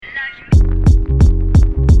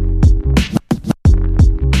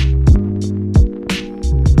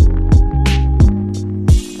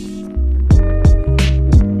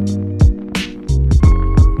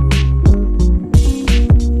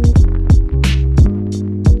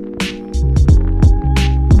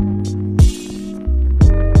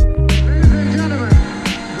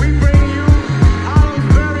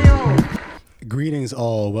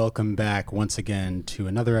welcome back once again to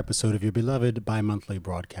another episode of your beloved bi-monthly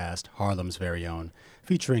broadcast, Harlem's Very Own,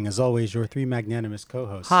 featuring, as always, your three magnanimous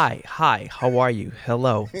co-hosts. Hi, how are you?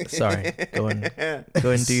 Hello. Sorry, go and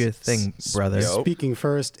do your thing, brother. Speaking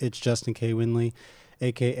first, it's Justin K. Winley,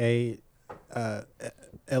 a.k.a.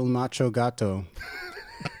 El Macho Gato,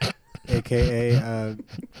 a.k.a.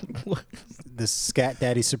 The Scat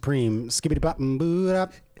Daddy Supreme, Skibbity Bop and Boot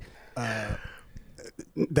Up.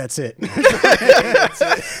 That's it.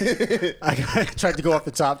 I tried to go off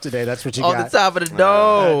the top today. That's what you got. Off the top of the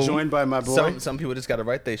dome. Joined by my boy. Some people just gotta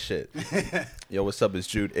write their shit. Yo, what's up? It's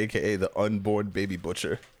Jude, aka the unborn baby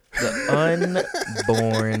butcher, The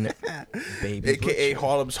unborn baby. aka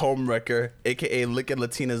Harlem's homewrecker, aka licking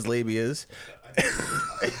Latina's labias,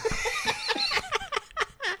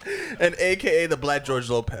 and aka the Black George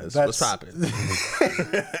Lopez. What's poppin'?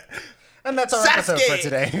 And that's our episode for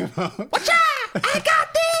today. Watcha! I got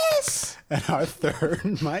this. And our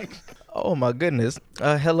third mic. Oh my goodness.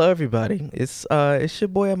 Hello everybody. It's your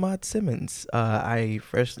boy Ahmad Simmons. I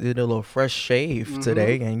did a little fresh shave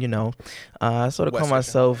today, and I sort of call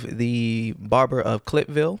myself the barber of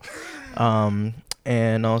Clipville.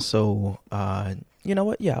 And also you know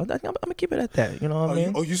what? Yeah, I'm gonna keep it at that. You know what I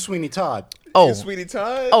mean? You Sweeney Todd. Oh, Sweetie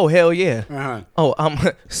Todd. Oh hell yeah. Uh-huh. Oh,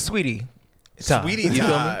 Sweetie Todd. Sweetie You feel me?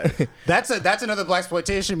 Todd. That's another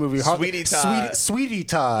blaxploitation movie. Sweetie Todd. Sweetie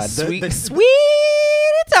Todd. Sweetie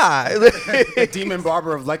Todd. The demon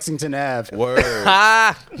barber of Lexington Ave. Word.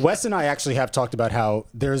 Wes and I actually have talked about how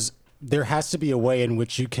there has to be a way in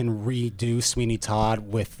which you can redo Sweeney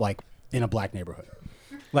Todd with in a black neighborhood.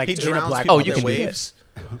 Like He in a drowns black people you in can their do waves.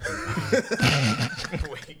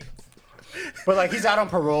 But he's out on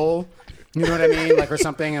parole. You know what I mean? Or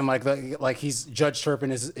something, and he's Judge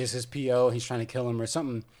Turpin is his PO. He's trying to kill him or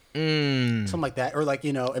something. Something like that, or and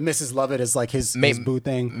Mrs. Lovett is his boo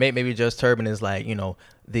thing. Maybe Judge Turpin is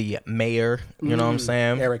the mayor. You know what I'm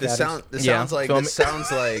saying? Eric This Adams. sounds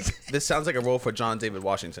like a role for John David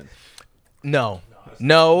Washington. No,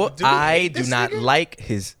 I do not like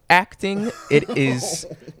his acting. It is.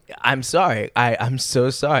 I'm sorry. I'm so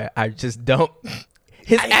sorry. I just don't.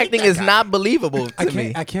 His acting is not believable to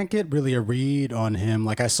me. I can't get really a read on him.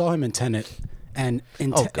 I saw him in Tenet, and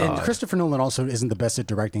and Christopher Nolan also isn't the best at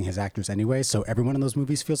directing his actors anyway. So everyone in those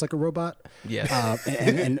movies feels like a robot. Yeah.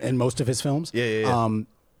 And most of his films. Yeah.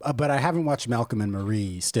 But I haven't watched Malcolm and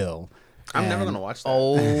Marie still. I'm never gonna watch that.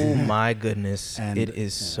 Oh my goodness! And- it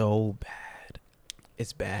is so bad.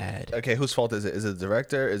 It's bad. Okay, whose fault is it? Is it the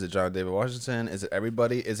director? Is it John David Washington? Is it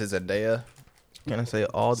everybody? Is it Zendaya? Can I say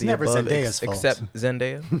all the never above Zendaya's fault. except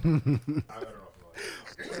Zendaya?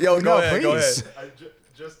 Yo, No, go ahead. please.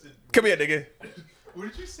 Justin, Come here, nigga. what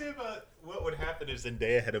did you say about what would happen if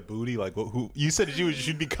Zendaya had a booty? Who you said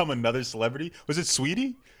she'd become another celebrity? Was it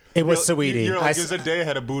Sweetie? It was Sweetie. You're I if s- Zendaya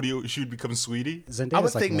had a booty, she'd become Sweetie. Zendaya's I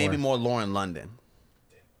would think maybe more Lauren London.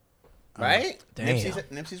 Right? Damn.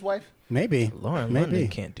 Nipsey's wife? Maybe Lauren maybe. London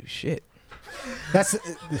can't do shit. That's.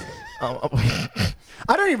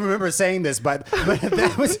 I don't even remember saying this, but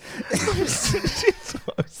that was.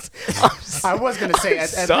 I was gonna say at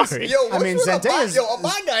sorry. least. I mean, Zendaya's.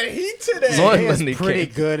 Ahmad got heat today. Lauren Zendaya's London pretty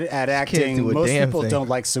can't- good at acting. do a Most damn people thing. don't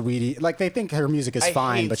like Sweetie. They think her music is I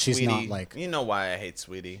fine, hate but she's Sweetie. not You know why I hate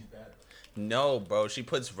Sweetie? No, bro. She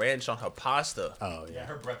puts ranch on her pasta. Oh yeah.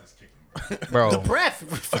 Her breath is kicking. Bro. The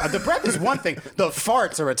breath is one thing. The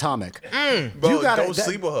farts are atomic. Bro, You gotta- don't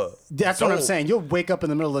sleep with her. That's what I'm Don't. saying. You'll wake up in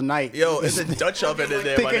the middle of the night. Yo, it's a Dutch oven in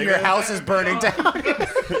there, my thinking your nigga. house is burning down.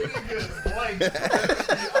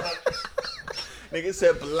 Nigga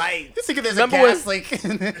said blight. Thinking there's Remember a gas when-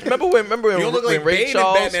 leak. Remember when You look like Ray Bane in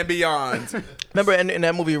Charles? Batman Beyond. Remember in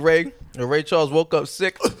that movie Ray Charles woke up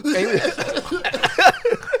sick.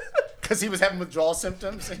 Because he was having withdrawal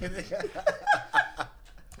symptoms.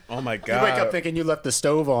 Oh my You wake up god. thinking you left the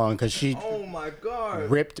stove on because she Oh my god.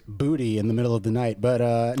 ripped booty in the middle of the night. But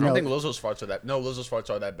I don't no, think Lizzo's farts are that. No, Lizzo's farts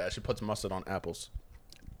are that bad. She puts mustard on apples.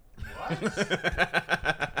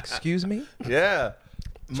 Excuse me? Yeah.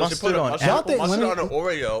 So she Mustard put on mustard, apple? mustard Let me- on an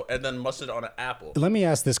Oreo and then mustard on an apple. let me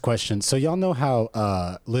ask this question. So y'all know how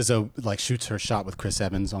Lizzo shoots her shot with Chris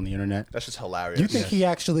Evans on the internet? That's just hilarious. Do you think he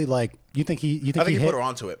actually You think he I think he hit? put her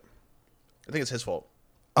onto it. I think it's his fault.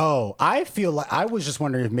 Oh, I feel like I was just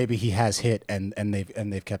wondering if maybe he has hit and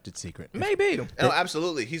they've kept it secret. Maybe. No,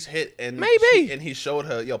 absolutely. He's hit and Maybe. he showed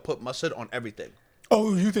her, put mustard on everything.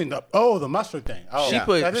 Oh, you think the mustard thing? Oh, She yeah.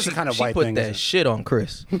 put that is she, a kind of she white put thing. that isn't it? shit on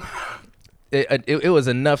Chris. It was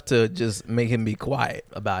enough to just make him be quiet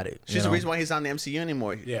about it. She's the reason why he's not in the MCU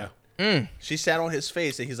anymore. Yeah, She sat on his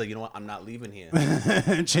face and he's like, you know what? I'm not leaving here.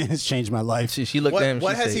 it's changed my life. She looked What- at him.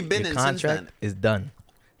 what She has said, he been Your in since contract then?" is done.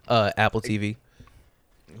 Apple TV.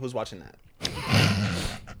 Who's watching that?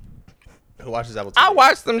 Who watches Apple TV? I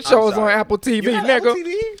watch them shows on Apple TV, You have nigga. Apple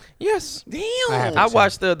TV? Yes. Damn. I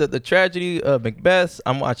watched the tragedy of Macbeth.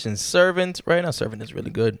 I'm watching Servant right now. Servant is really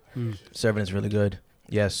good. Servant is really good.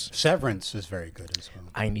 Yes. Severance is very good as well.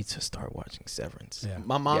 I need to start watching Severance. Yeah.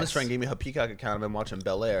 My mom's Yes. friend gave me her Peacock account. I've been watching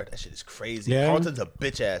Bel Air. That shit is crazy. Yeah. Carlton's a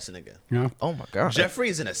bitch ass nigga. Yeah. Oh my god. Jeffrey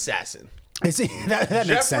is an assassin. that makes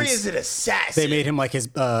Jeffrey sense. is an assassin. They made him like his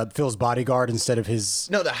Phil's bodyguard instead of his.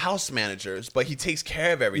 No, the house managers, but he takes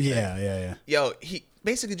care of everything. Yeah. Yo, he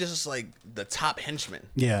basically just like the top henchman.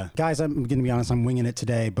 Yeah. Guys, I'm going to be honest, I'm winging it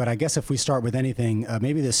today, but I guess if we start with anything,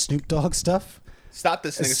 maybe the Snoop Dogg stuff. Stop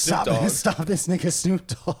this nigga Snoop Dogg. Stop this nigga Snoop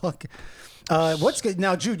Dogg. What's good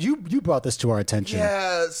now, Jude? You brought this to our attention.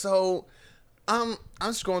 Yeah, so I'm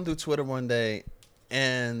scrolling through Twitter one day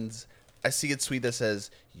and I see a tweet that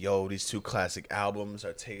says, yo, these two classic albums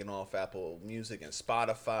are taking off Apple Music and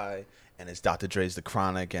Spotify, and it's Dr. Dre's The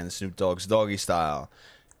Chronic and Snoop Dogg's Doggy Style.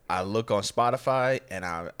 I look on Spotify and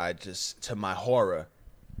I just, to my horror,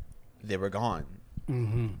 they were gone.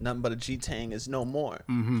 Mm-hmm. Nothing but a G-Tang is no more.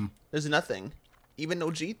 Mm-hmm. There's nothing. Even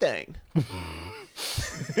no G-Thang.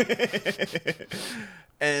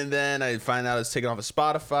 And then I find out it's taken off of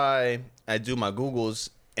Spotify. I do my Googles,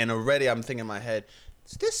 and already I'm thinking in my head,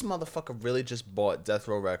 this motherfucker really just bought Death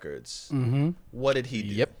Row Records. Mm-hmm. What did he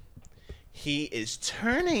do? Yep. He is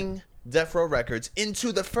turning Death Row Records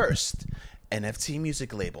into the first NFT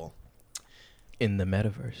music label In the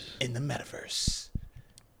metaverse. in the metaverse.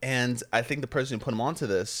 And I think the person who put him onto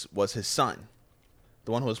this was his son,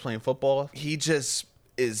 the one who was playing football. He just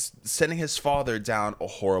is sending his father down a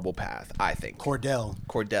horrible path, I think.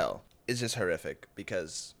 Cordell is just horrific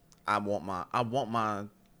because I want my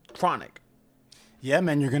Chronic. Yeah,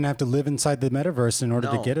 man, you're gonna have to live inside the metaverse in order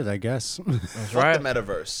to No. get it, I guess. That's Fuck right. the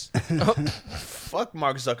metaverse. Fuck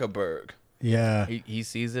Mark Zuckerberg. Yeah, He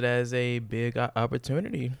sees it as a big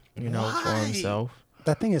opportunity, for Why? himself.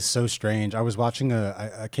 that thing is so strange. I was watching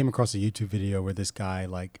I came across a YouTube video where this guy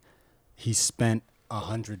he spent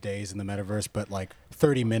 100 days in the metaverse, but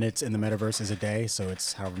 30 minutes in the metaverse is a day, so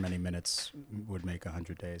it's however many minutes would make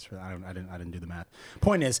 100 days. I didn't do the math.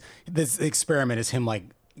 Point is, this experiment is him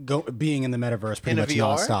being in the metaverse pretty In a much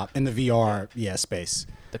VR? nonstop in the VR space.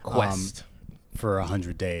 The quest. For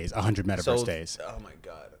 100 days, 100 metaverse days. Oh my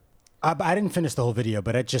god. I didn't finish the whole video,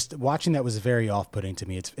 but watching that was very off-putting to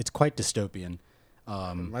me. It's quite dystopian.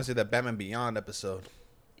 Reminds me of that Batman Beyond episode.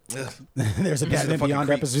 Ugh. There's a These are the Batman fucking Beyond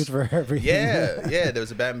creeps. episode for everything. Yeah. There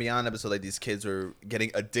was a Batman Beyond episode. Like these kids were getting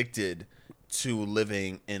addicted to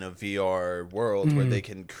living in a VR world where they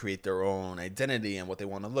can create their own identity and what they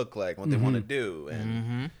want to look like, what they want to do,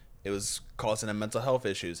 and it was causing them mental health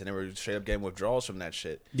issues, and they were straight up getting withdrawals from that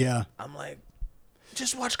shit. Yeah. I'm like,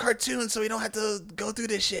 just watch cartoons so we don't have to go through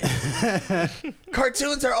this shit.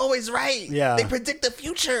 Cartoons are always right. Yeah. They predict the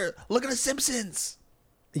future. Look at The Simpsons.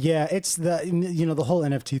 Yeah, it's the whole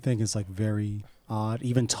NFT thing is very odd.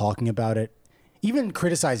 Even talking about it, even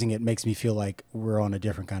criticizing it makes me feel like we're on a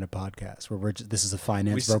different kind of podcast where this is a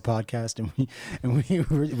finance bro podcast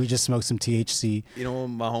and we just smoke some THC. You know what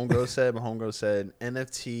my homegirl said? My homegirl said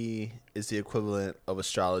NFT is the equivalent of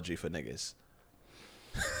astrology for niggas.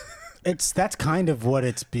 That's kind of what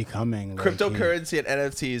it's becoming. Cryptocurrency and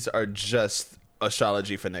NFTs are just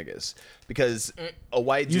astrology for niggas because a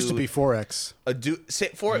white dude Used to be Forex.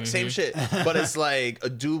 same shit, but it's like a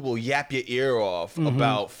dude will yap your ear off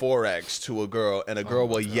about Forex to a girl, and a girl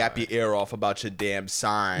will yap your ear off about your damn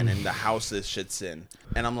sign and the house this shit's in.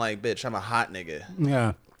 And I'm like, bitch, I'm a hot nigga.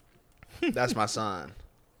 Yeah. That's my sign.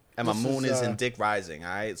 And my moon is in Dick Rising, all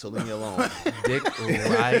right? So leave me alone. Dick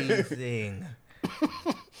rising.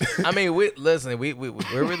 I mean, we're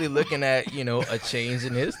really looking at a change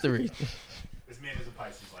in history. This man is a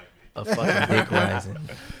Pisces like me. A fucking dick rising.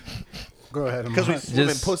 Go ahead. Because we swim in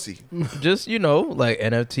Just- pussy. Just like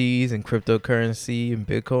NFTs and cryptocurrency and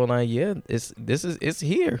Bitcoin. It's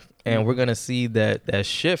here, and we're gonna see that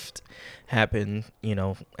shift happen.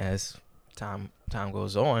 As time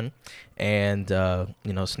goes on, and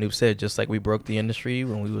Snoop said, just like we broke the industry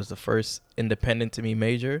when we was the first independent to be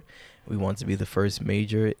major, we want to be the first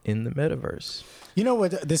major in the metaverse. You know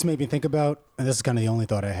what this made me think about, and this is kind of the only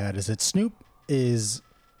thought I had, is that Snoop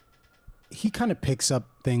he kind of picks up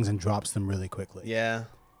things and drops them really quickly. Yeah.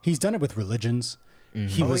 He's done it with religions.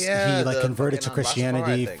 He Oh, was yeah, he the converted to fucking,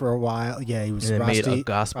 Christianity Rastafari thing. for a while. Yeah, he was And then made a Rasti-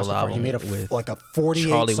 gospel Rastafari. album He made with a 48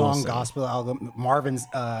 Charlie song Wilson. gospel album. Marvin's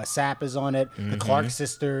Sapp is on it. The Clark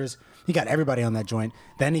sisters. He got everybody on that joint.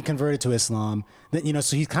 Then he converted to Islam. Then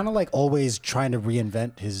so he's kind of always trying to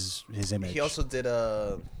reinvent his image. He also did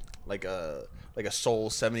like a soul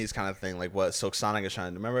 70s kind of thing, like what Silk Sonic is trying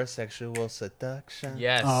to do. Remember Sexual Seduction?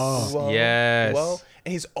 Yes. Oh. Whoa, Yes. Whoa.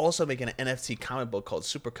 And he's also making an NFT comic book called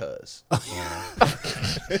Super Cuz.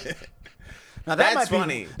 Now That's might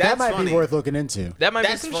funny. That That's might funny. be worth looking into. That might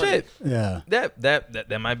That's be some funny. shit. Yeah.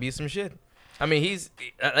 That might be some shit. I mean, he's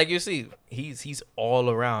like you see, he's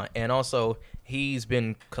all around, and also he's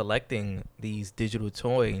been collecting these digital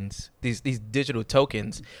coins, these digital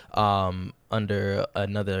tokens, under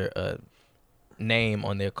another name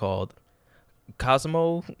on there called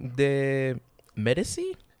Cosmo de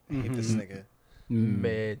Medici. I hate this nigga.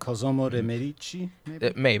 Cosimo de Medici,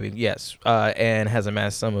 maybe? Maybe yes, and has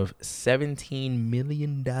amassed sum of $17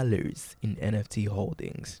 million in NFT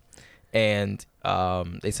holdings. And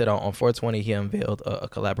they said on 420 he unveiled a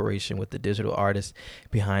collaboration with the digital artist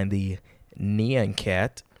behind the Neon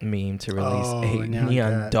Cat meme to release a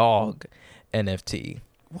Neon Dog NFT.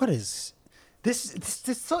 What is this?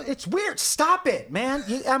 So, it's weird. Stop it, man.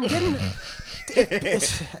 I'm getting.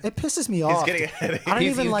 It pisses me off. He's getting ahead of I don't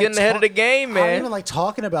He's even getting ahead of the game, I don't man. even like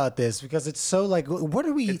talking about this because it's so like, what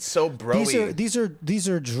are we? It's so broy. These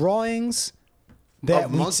are drawings that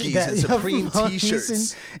Of monkeys in of Supreme monkeys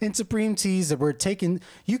t-shirts. in Supreme tees that were taken.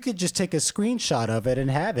 You could just take a screenshot of it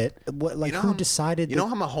and have it. What, like, who decided? You know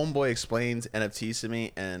how my homeboy explains NFTs to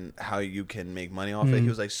me and how you can make money off it? He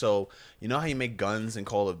was like, so you know how you make guns in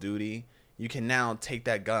Call of Duty? You can now take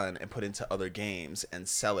that gun and put it into other games and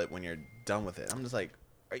sell it when you're done with it. I'm just like,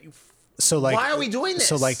 are you? So like, why are we doing this?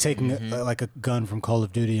 So like taking like a gun from Call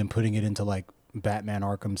of Duty and putting it into like Batman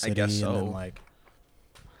Arkham City, guess so. and then like,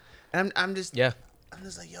 And I'm just Yeah. I'm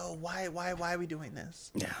just like, yo, why are we doing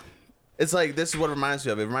this? yeah. It's like, this is what it reminds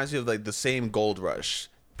me of. It reminds me of like the same gold rush.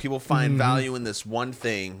 People find value in this one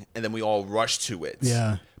thing, and then we all rush to it.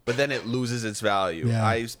 Yeah. But then it loses its value. Yeah.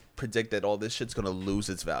 I predict that all this shit's gonna lose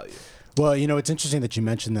its value. Well, you know, it's interesting that you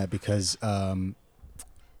mentioned that because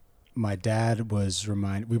my dad was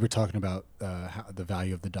we were talking about how the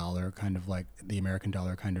value of the dollar, kind of like the American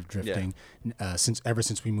dollar kind of drifting ever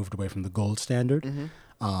since we moved away from the gold standard.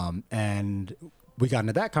 And we got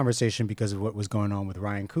into that conversation because of what was going on with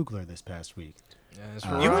Ryan Coogler this past week. That's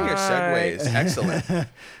You and your segues, excellent.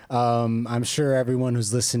 I'm sure everyone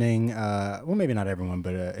who's listening, well, maybe not everyone,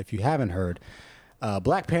 but if you haven't heard,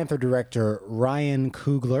 Black Panther director Ryan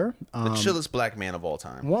Coogler, The chillest black man of all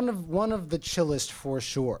time. one of the chillest for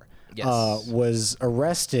sure, Yes. was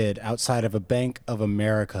arrested outside of a Bank of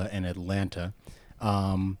America in Atlanta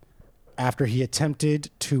after he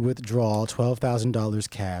attempted to withdraw $12,000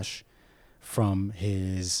 cash from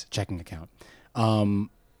his checking account.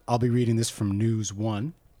 I'll be reading this from News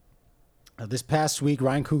One. This past week,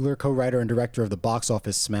 Ryan Coogler, co-writer and director of the box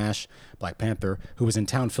office smash Black Panther, who was in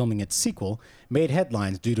town filming its sequel, made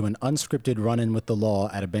headlines due to an unscripted run-in with the law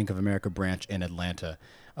at a Bank of America branch in Atlanta.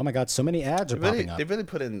 Oh my God, so many ads are popping up. They really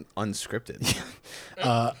put in unscripted.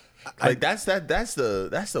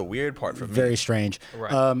 That's the weird part for me. Very strange.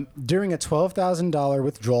 Right. During a $12,000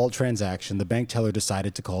 withdrawal transaction, the bank teller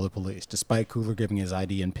decided to call the police. Despite Coogler giving his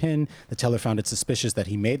ID and PIN, the teller found it suspicious that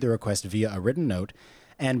he made the request via a written note,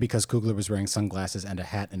 and because Coogler was wearing sunglasses and a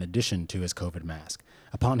hat in addition to his COVID mask.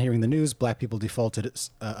 Upon hearing the news, black people defaulted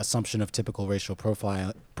assumption of typical racial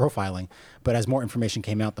profiling, but as more information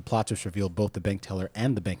came out, the plotters revealed both the bank teller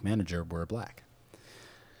and the bank manager were black.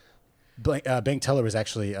 Bank teller was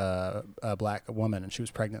actually a black woman, and she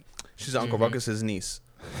was pregnant. She's Uncle Ruckus's niece.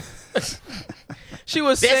 She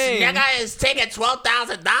was saying is taking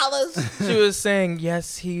 $12,000. she was saying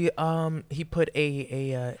yes. He put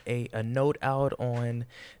a note out on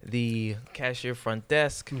the cashier front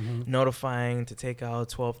desk, notifying to take out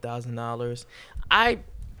 $12,000. I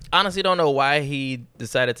honestly don't know why he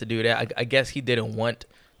decided to do that. I guess he didn't want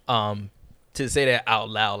to say that out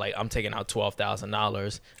loud. Like, I'm taking out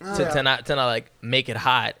 $12,000 to not like make it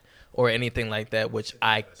hot or anything like that. Which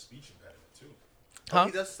I. Huh?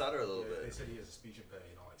 He does stutter a little bit. They said he has a speech impediment.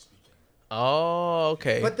 He don't like speaking. Oh,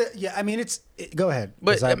 okay. But I mean, go ahead.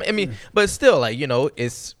 But I mean, but still, like, you know,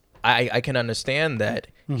 it's I can understand that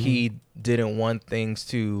he didn't want things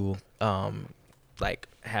to like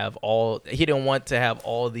he didn't want to have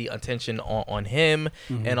all the attention on him,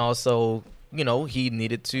 and also, you know, he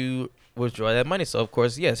needed to withdraw that money. So of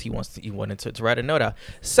course, yes, he wanted to write a note out.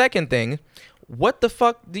 Second thing, what the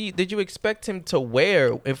fuck did you expect him to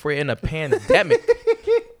wear if we're in a pandemic?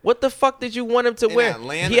 What the fuck did you want him to wear?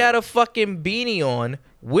 Atlanta. He had a fucking beanie on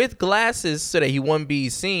with glasses so that he wouldn't be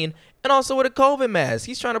seen, and also with a COVID mask.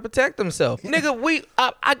 He's trying to protect himself. Nigga,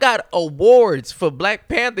 I got awards for Black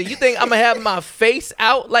Panther. You think I'm gonna have my face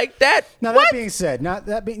out like that? Now, What? that being said, not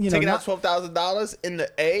that being, Taking out $12,000 in the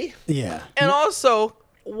A. yeah. And also,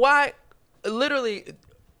 why? Literally,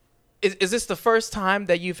 Is this the first time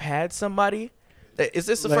that you've had somebody? Is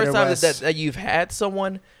this the Later, first time Wes. that you've had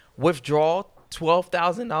someone withdraw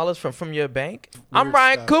 $12,000 from your bank? I'm Weird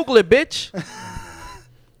Ryan stuff. Coogler, bitch.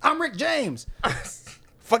 I'm Rick James.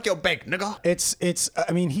 Fuck your bank, nigga. It's.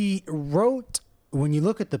 I mean, he wrote. When you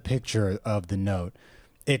look at the picture of the note,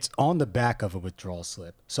 it's on the back of a withdrawal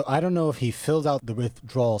slip. So I don't know if he filled out the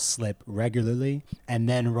withdrawal slip regularly and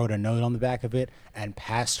then wrote a note on the back of it and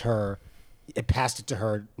passed it to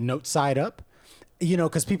her note side up. You know,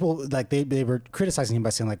 because people like they were criticizing him by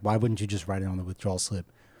saying like, why wouldn't you just write it on the withdrawal slip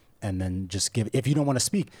and then just give it if you don't want to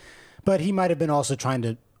speak? But he might have been also trying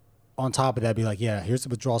to, on top of that, be like, yeah, here's the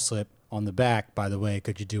withdrawal slip on the back. By the way,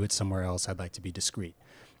 could you do it somewhere else? I'd like to be discreet.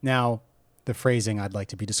 Now, the phrasing, I'd like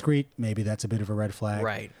to be discreet, maybe that's a bit of a red flag.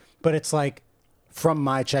 Right. But it's like, from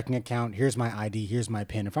my checking account, here's my ID, here's my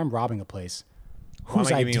PIN. If I'm robbing a place, Why am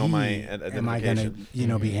whose I giving ID you all my am I going to,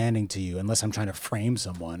 identification? be handing to you? Unless I'm trying to frame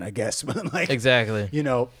someone, I guess. But like, Exactly.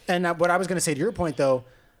 And what I was going to say to your point, though,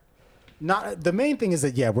 not the main thing is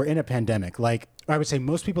that, yeah, we're in a pandemic. Like, I would say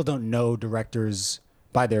most people don't know directors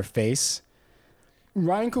by their face.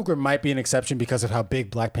 Ryan Coogler might be an exception because of how big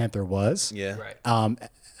Black Panther was. Yeah. Right.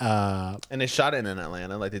 And they shot it in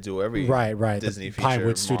Atlanta like they do every Right. Disney The feature. Pinewood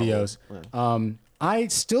Marvel. Studios. Yeah. I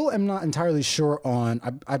still am not entirely sure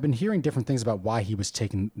on. I've been hearing different things about why he was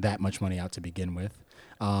taking that much money out to begin with.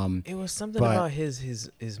 It was something but- about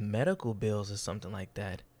his medical bills or something like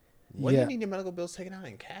that. Why do Yeah. you need your medical bills taken out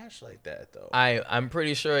in cash like that, though? I'm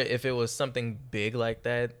pretty sure if it was something big like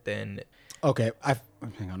that, then Okay,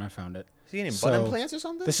 hang on, I found it. Is he getting So, butt implants or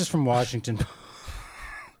something? This is from Washington.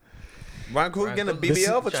 Ryan Coogler getting a This is-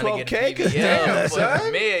 BBL for trying to 12K? get a BBL Damn, for son.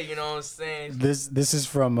 the mayor, you know what I'm saying? This is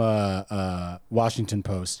from Washington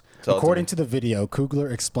Post. Tell it to According me. to the video, Coogler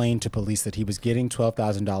explained to police that he was getting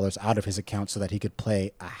 $12,000 out of his account so that he could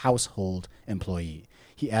pay a household employee.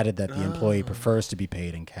 He added that the employee prefers to be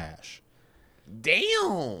paid in cash.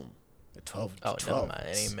 Damn. 12, Oh, 12, never mind.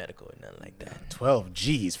 It ain't medical or nothing like that. 12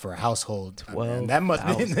 G's for a household. Man, that must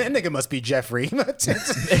be 12,000. that nigga must be Jeffrey. Yo.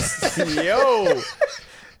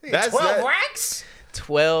 That's 12 that, racks?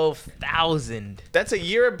 12,000. that's a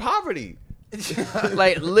year in poverty.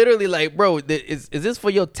 Like literally, like, bro, is this for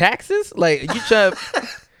your taxes? Like, you try?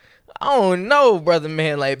 I don't know, brother,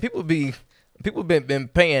 man. Like, people been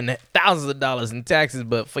paying thousands of dollars in taxes,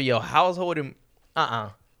 but for your household, in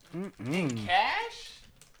cash.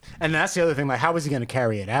 And that's the other thing. Like, how is he going to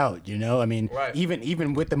carry it out? You know, I mean, Right.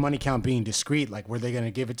 even with the money count being discreet, like, were they going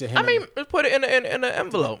to give it to him? I mean, let's put it in an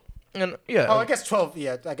envelope, and yeah. oh, I guess 12.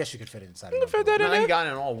 Yeah, I guess you could fit it inside. You can fit that in Now there. he got it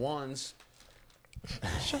in all ones.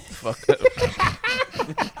 Fuck up.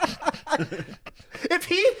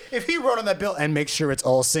 If he wrote on that bill and make sure it's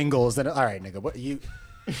all singles, then all right, nigga, what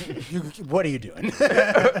are you doing?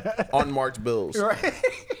 Unmarked bills. Right?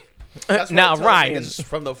 That's what Now, I tell Ryan. niggas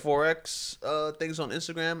from the Forex things on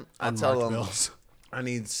Instagram, I tell Unmarked them bills. I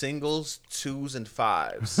need singles, 2s, and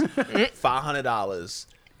 5s. $500.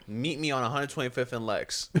 Meet me on 125th and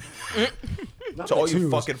Lex. To all you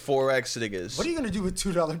twos. fucking Forex niggas. What are you gonna do with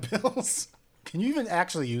 $2 bills? Can you even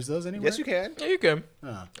actually use those anywhere? Yes, you can. Yeah, you can.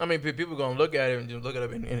 Oh. I mean, people gonna look at it and just look it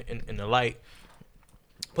up in the light.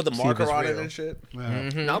 Put the See if marker it's on it real. and shit. Yeah.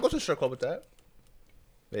 Now I'll go to the strip club with that.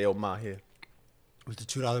 Hey, yo, Ma, here. With the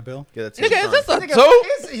 $2 bill? Get that to Nigga, your is son. this a two?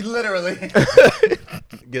 Is he literally?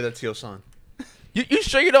 Get that to your son. You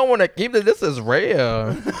sure you don't want to keep it? This is rare.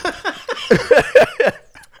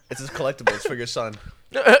 It's his collectibles for your son.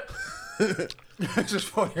 Just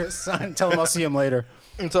for your son. Tell him I'll see him later.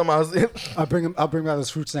 I'm talking about, I'll bring out those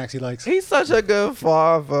fruit snacks he likes. he's such a good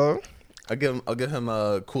father. I'll give him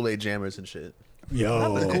Kool-Aid jammers and shit.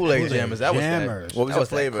 Yo, Kool-Aid jammers. That was jammers. that. What was that the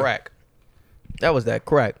flavor? That crack. That was that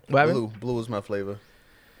crack. What happened? Blue was my flavor.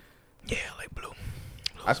 Yeah, like blue.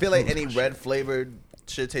 I feel like any red flavored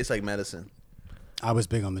shit tastes like medicine. I was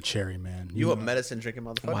big on the cherry, man. You a medicine drinking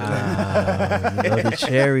motherfucker? Wow, you love the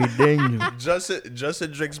cherry, didn't you?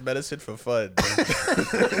 Justin drinks medicine for fun.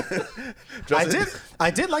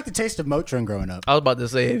 I did like the taste of Motrin growing up. I was about to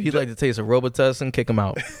say, if you'd like to taste a Robitussin, kick him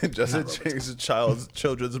out. Justin drinks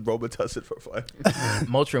children's Robitussin for fun.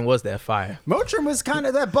 Motrin was that fire. Motrin was kind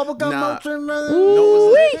of that bubblegum Nah. Motrin.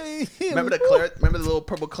 No, it was remember the little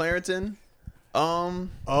purple Claritin? Oh,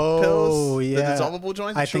 Pills? yeah. The dissolvable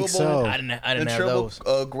joints? I think chewable- so. I didn't The have chewable,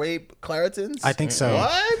 those. grape Claritins? I think so.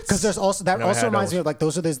 What? Because there's also that Never also had reminds those. me of like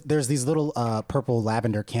there's these little purple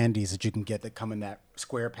lavender candies that you can get that come in that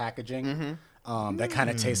square packaging. That kind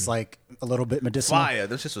of tastes like a little bit medicinal. Fire.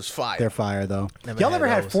 This just was fire. They're fire though. Never Y'all had ever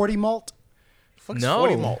had those. 40 malt? Fuck's No.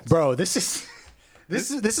 40 malt. Bro, this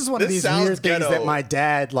This is one of this these sounds weird things ghetto. that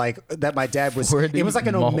my dad was. 40 It was like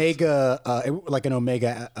an malt. omega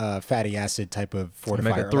fatty acid type of fortifier,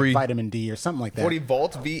 Omega-3. like vitamin D or something like that. 40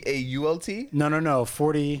 Vault, VAULT? No,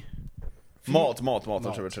 40. Malt.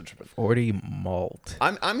 I'm tripping. 40 malt.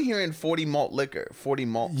 I'm hearing 40 malt liquor. 40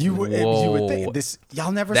 malt. You would Whoa. think this.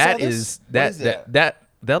 Y'all never That saw this. is What is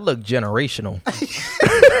that look generational.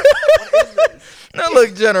 That look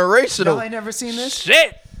generational. Y'all ain't never seen this.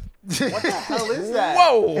 Shit. What the hell is that?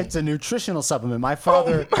 Whoa. It's a nutritional supplement. My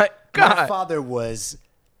father, Oh my God. my father was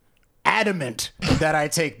adamant that I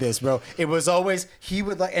take this, bro. It was always he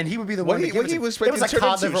would be the one. he- to give what he it to- was it was like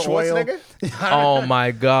sprinkling cod sugar liver to oil. Schwarzenegger? Oh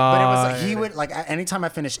my god. But it was like he would like anytime I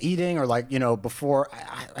finished eating or like before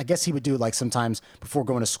I guess he would do it like sometimes before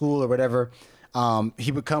going to school or whatever.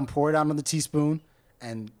 He would come pour it out on the teaspoon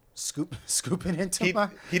and scoop it into He'd my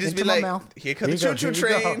just into be my like, mouth. "Here comes the you go, choo-choo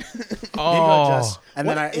here you go." train." Here you go, Oh. Jess. And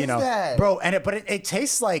What then I, is that? bro, but it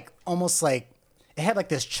tastes like almost like it had like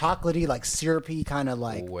this chocolatey, like syrupy kind of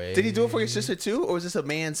like. Did he do it for your sister too, or was this a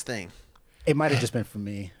man's thing? It might have just been for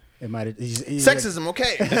me. It might have. Sexism,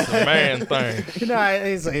 okay. Man thing.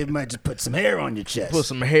 He's like, it might just put some hair on your chest. Put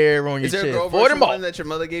some hair on your Is there a chest. girl 40 version malt. one that your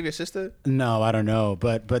mother gave your sister? No, I don't know,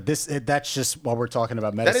 but that's just while we're talking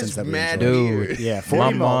about medicines is that we mad enjoy. Dude. weird. Yeah, 40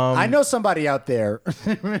 My malt. mom- I know somebody out there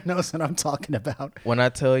who knows what I'm talking about. When I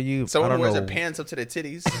tell you, Someone I who don't wears know. their pants up to their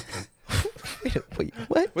titties Wait,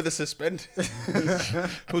 what? with a suspender.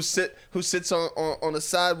 who sits on the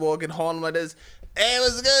sidewalk in Harlem like this. Hey,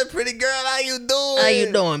 what's good, pretty girl? How you doing? How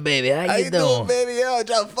you doing, baby? How you doing? baby? Yo, I'm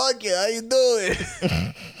trying to fuck you. How you doing?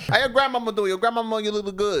 How your grandmama doing? Your grandmama, you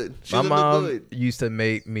look good. She My look mom good. used to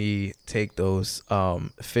make me take those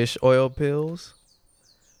fish oil pills.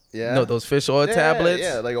 Yeah. No, those fish oil tablets.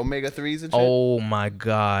 Yeah, like omega-3s and shit. Oh my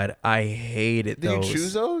god, I hated Did those. you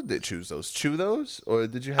choose those? Chew those? Or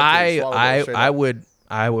did you have to swallow those straight I up?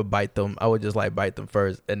 would bite them. I would just like bite them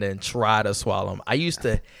first and then try to swallow them. I used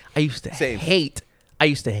to Same. hate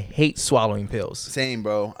swallowing pills. Same,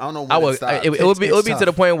 bro. I don't know when I would. it stopped. It would be It's to the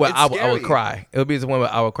tough. point where It's I would scary. cry. It would be to the point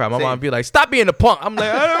where I would cry. My Same. mom would be like, "Stop being a punk." I'm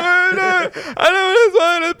like, I don't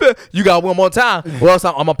know this one. You got one more time, or else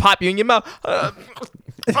I'm gonna pop you in your mouth.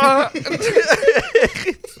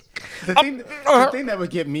 The thing that would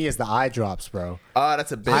get me is the eye drops, bro.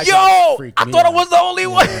 That's a big. I- Yo, freak I me thought I out. was the only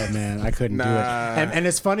one. Yeah, man, I couldn't do it. Nah. And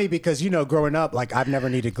it's funny because growing up, like I've never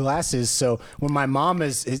needed glasses. So when my mom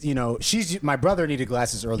is my brother needed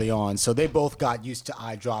glasses early on, so they both got used to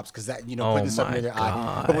eye drops because that putting something in their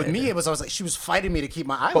eye. But with me, I was like she was fighting me to keep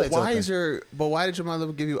my eyelids But why open. why did your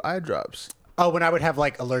mother give you eye drops? Oh, when I would have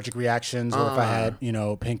like allergic reactions, or if I had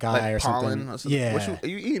pink eye Like or pollen something. or something? Yeah. Are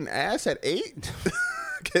you eating ass at 8?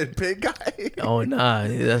 Get pink eye. Oh nah,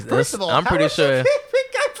 that's, First of all, I'm how pretty is you sure.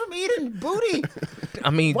 pink eye from eating booty?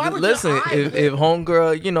 I mean, Why would your listen, eye- if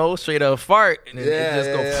homegirl, straight up fart, and it just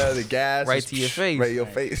go the gas right just to your face. right in your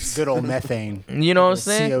face. Good old methane. You know what I'm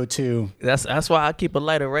saying? CO2. That's why I keep a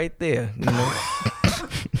lighter right there. You know?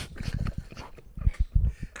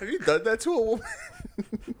 Have you done that to a woman?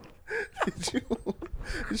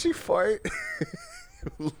 Did she fart?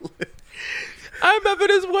 I remember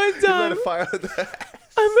this one Let time. it fire that.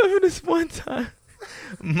 I remember this one time.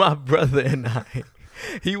 My brother and I,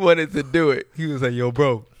 he wanted to do it. He was like, "Yo,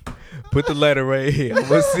 bro, put the lighter right here. I'm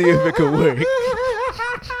gonna see if it could work."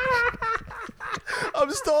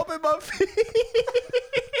 I'm stomping my feet.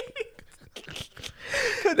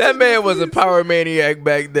 That man was a power maniac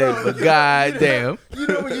back then, but goddamn. You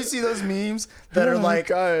know when you see those memes that are like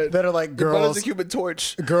God. that are like Your brother's girls a Human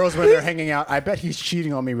Torch. girls when they're hanging out. I bet he's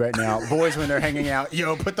cheating on me right now. Boys when they're hanging out.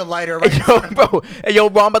 Yo, put the lighter right. Yo,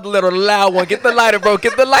 bro, I'm about to let her loud one. Get the lighter, bro.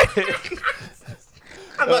 Get the lighter.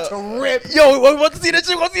 I'm about to rip. Yo, want to see this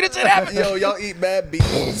shit? Want to see this shit happen? Yo, y'all eat mad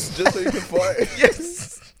beans just so you can fart.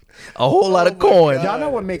 Yes. A whole lot of my corn. God. Y'all know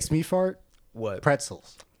what makes me fart? What?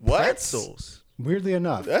 Pretzels. What? Pretzels. Weirdly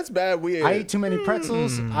enough, That's bad weird. I eat too many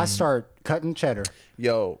pretzels. I start cutting cheddar.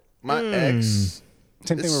 Yo, my ex,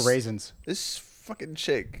 Same thing with raisins. this fucking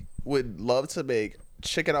chick would love to make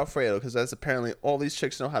chicken Alfredo because that's apparently all these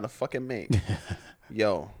chicks know how to fucking make.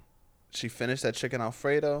 Yo, she finished that chicken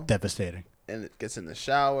Alfredo Devastating. and it gets in the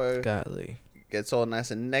shower, Golly. gets all nice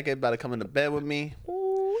and naked, about to come into bed with me.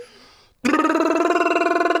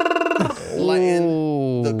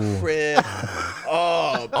 Lighting the crib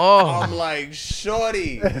up. I'm like,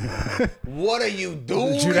 shorty, what are you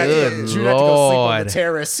doing? Jude had to Good go sleep on Lord. the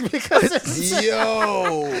terrace because it's,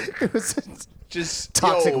 Yo, it was just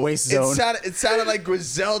Toxic waste zone. It sounded like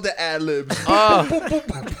Griselda ad libs.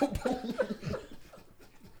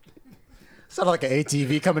 sounded like an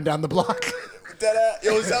ATV coming down the block.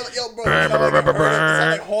 Yo, it sound like, bro, it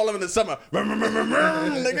sound like Harlem in the summer.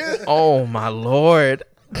 Nigga. Oh my Lord.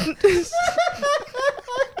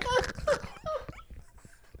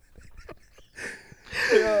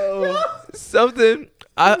 Something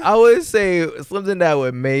I would say something that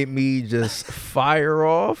would make me just fire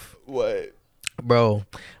off. What? Bro,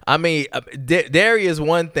 I mean, there is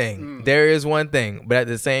one thing. There is one thing. But at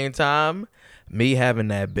the same time, me having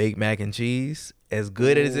that baked mac and cheese, as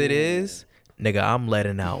good as it is, nigga, I'm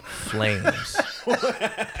letting out flames.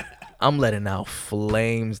 I'm letting out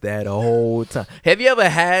flames that whole time. Have you ever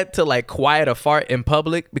had to like quiet a fart in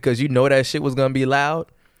public because you know that shit was gonna be loud?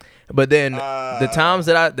 But then the times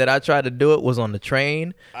that I tried to do it was on the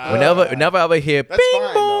train. Whenever I ever hear bing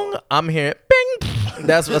fine, bong, though. I'm hearing bing.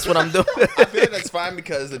 That's what I'm doing. I feel like that's fine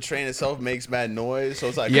because the train itself makes mad noise, so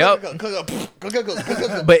it's like Yep.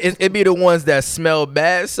 But it be the ones that smell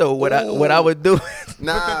bad. So what I would do,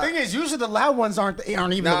 Nah, But the thing is, usually the loud ones aren't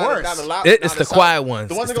even the worst. not the loud- it's not the sound- quiet ones.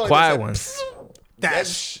 The ones It's that the go like quiet this, ones.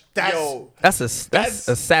 That's yo, That's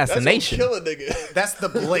assassination. That's gonna kill a nigga. that's the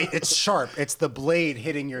blade. It's sharp. It's the blade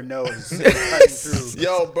hitting your nose, and cutting through.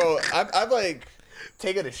 Yo, bro, I've like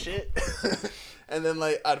taken a shit, and then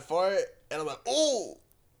like I'd fart, and I'm like, ooh,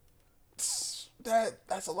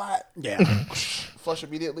 that's a lot. Yeah. Flush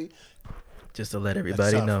immediately. Just to let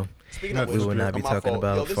everybody tough. know, Speaking of we which, will not be my talking fault.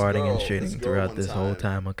 about Yo, this farting and girl shitting throughout one this whole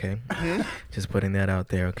time. Okay, just putting that out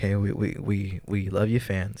there. Okay, we love you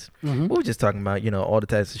fans. We were just talking about all the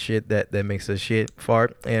types of shit that makes us shit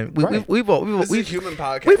fart, and we've This is a human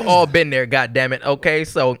podcast. We've all been there, goddammit. Okay,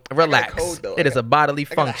 so relax. code, though. It is a bodily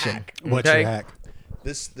got a function. hack. What's Okay? your hack?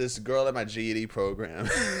 This girl at my GED program,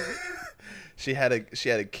 she had a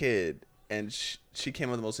kid, and she came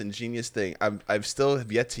up with the most ingenious thing. I've still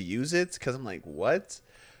have yet to use it because I'm like, what?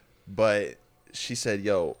 But she said,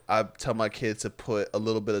 yo, I tell my kids to put a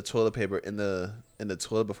little bit of toilet paper in the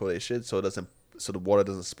toilet before they shit, so the water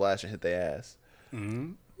doesn't splash and hit their ass.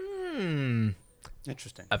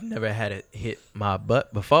 Interesting. I've never had it hit my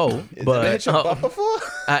butt before, Has but that hit your butt before?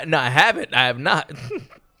 no, I haven't. I have not.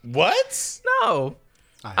 What? No.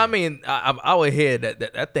 I mean, I would hear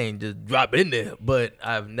that thing just drop in there, but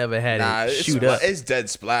I've never had it shoot up. It's dead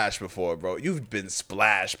splash before, bro. You've been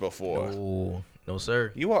splashed before. Oh, no,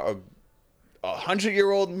 sir. You are a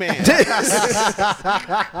 100-year-old man. and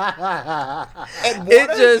It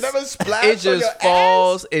water just never splashed it on just your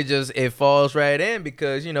falls. ass? It falls right in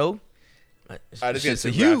because I just get it's just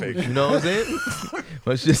a too hue. graphic. You know what I'm saying?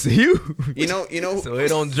 Well, it's just a hue. You know, So it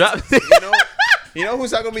don't drop. you know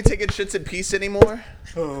who's not gonna be taking shits in peace anymore?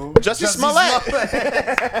 Jussie Smollett.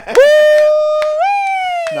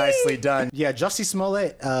 Nicely done. Yeah, Jussie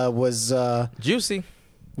Smollett was Juicy.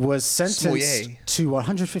 sentenced Smollett. to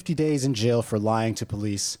 150 days in jail for lying to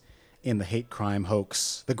police in the hate crime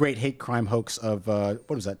hoax, the great hate crime hoax of what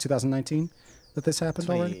was that, 2019? That this happened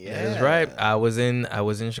already? Yeah. That's right. I was in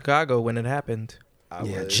Chicago when it happened.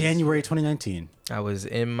 January 2019. I was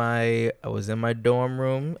in my dorm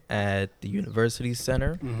room at the University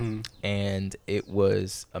Center, and it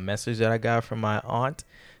was a message that I got from my aunt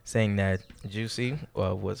saying that Juicy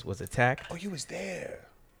was attacked. Oh, you was there.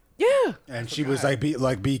 Yeah. And she was like,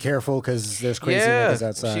 be careful because there's crazy niggas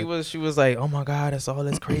outside. She was like, oh my God, it's all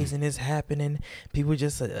this craziness happening. People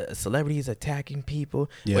just celebrities attacking people.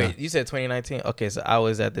 Yeah. Wait, you said 2019? Okay, so I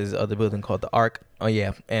was at this other building called the Arc. Oh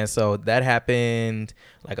yeah, and so that happened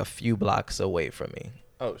like a few blocks away from me.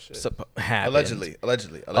 Oh shit. Happened.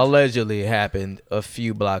 Allegedly. It happened a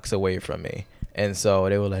few blocks away from me. And so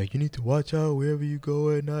they were like, you need to watch out wherever you go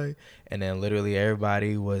at night. And then literally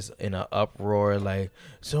everybody was in an uproar, like,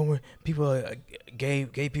 somewhere gay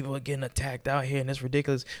people are getting attacked out here, and it's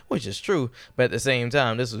ridiculous, which is true. But at the same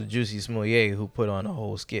time, this was Juicy Smollett who put on a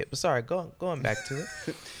whole skit. But sorry, going back to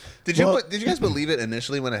it. Did you guys believe it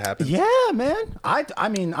initially when it happened? Yeah, man. I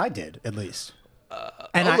mean, I did at least. A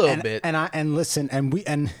little bit. And listen,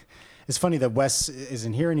 and it's funny that Wes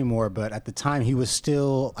isn't here anymore, but at the time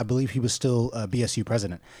I believe he was still BSU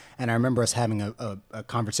president. And I remember us having a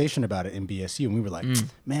conversation about it in BSU, and we were like,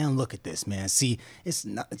 man, look at this, man. See, it's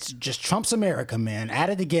just Trump's America, man. At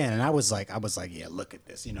it again. And I was like, yeah, look at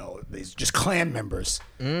this. These just Klan members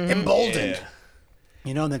emboldened.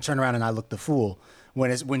 Yeah. And then turn around and I look the fool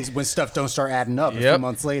when stuff don't start adding up a few Yep.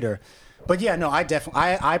 months later. But yeah, no, I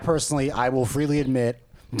personally, I will freely admit,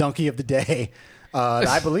 donkey of the day.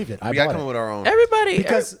 I believe it. I We gotta bought come up it. with our own.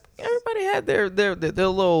 Everybody had their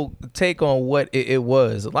little take on what it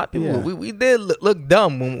was. A lot of people, Yeah. we did look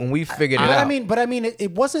dumb when we figured it out. But I mean,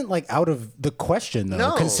 it wasn't like out of the question though,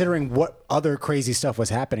 No. considering what other crazy stuff was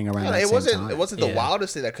happening around that it same wasn't. time. It wasn't the Yeah.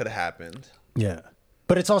 wildest thing that could have happened. Yeah,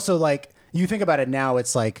 but it's also like you think about it now.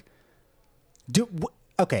 It's like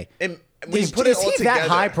Okay. And when you put is it all he together, that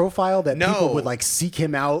high profile that No. people would like seek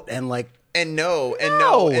him out and like? And no.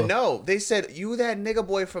 They said, you that nigga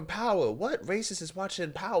boy from Power. What racist is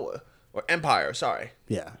watching Power? Or Empire, sorry.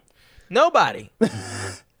 Yeah. Nobody.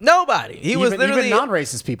 Nobody. He was literally even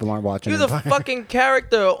non-racist people aren't watching. He was a fucking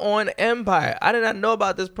character on Empire. I did not know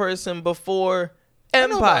about this person before I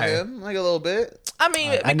know about Empire. him, like a little bit. I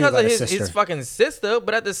mean, I knew because about of his his sister. fucking sister,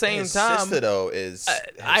 but at the same His time, sister though is.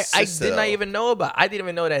 I did not even know about. I didn't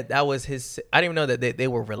even know that was his. I didn't even know that they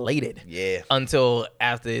were related. Yeah. Until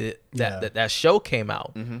after that show came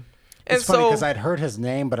out. Mm-hmm. And It's funny so because I'd heard his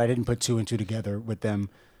name, but I didn't put two and two together with them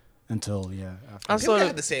until after. I People saw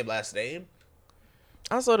had the same last name.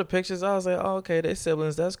 the pictures. I was like, oh, okay, they're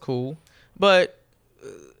siblings. That's cool. But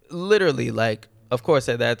literally, like, of course,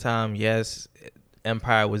 at that time, yes,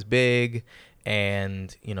 Empire was big,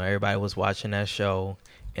 and everybody was watching that show,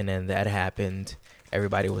 and then that happened.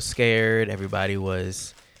 Everybody was scared. Everybody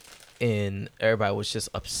was just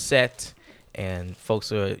upset, and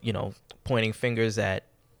folks were pointing fingers at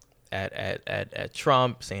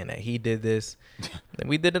Trump, saying that he did this. Then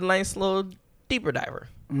we did a nice little deeper diver.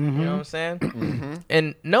 You know what I'm saying? Mm-hmm.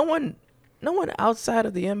 And no one outside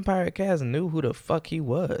of the Empire cast knew who the fuck he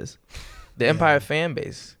was. The Empire fan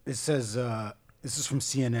base. It says this is from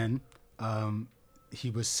CNN. He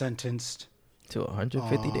was sentenced To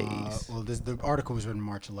 150 days. Well, the article was written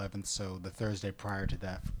March 11th, so the Thursday prior to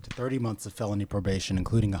that, to 30 months of felony probation,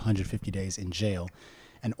 including 150 days in jail,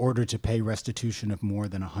 and ordered to pay restitution of more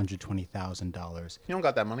than $120,000, You don't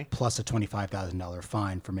got that money. plus a $25,000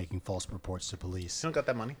 fine for making false reports to police. You don't got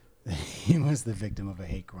that money. He was the victim of a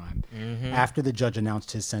hate crime. After the judge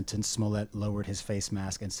announced his sentence, Smollett lowered his face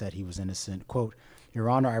mask and said he was innocent. Quote, "Your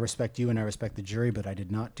Honor, I respect you and I respect the jury, but I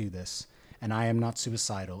did not do this. And I am not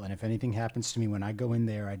suicidal. And if anything happens to me when I go in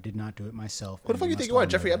there, I did not do it myself." Who the fuck you think you are,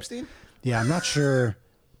 Jeffrey Epstein? Yeah, I'm not sure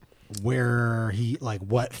where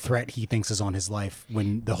what threat he thinks is on his life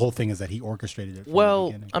when the whole thing is that he orchestrated it from the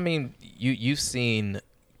beginning. I mean,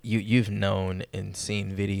 you've known and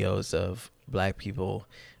seen videos of black people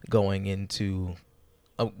going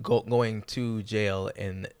to jail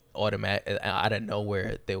and out of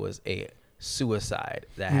nowhere there was a suicide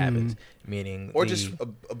that happens, meaning Or just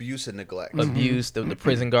abuse and neglect. abuse. The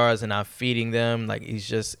prison guards are not feeding them. Like, he's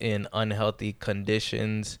just in unhealthy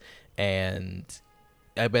conditions, and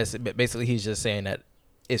basically he's just saying that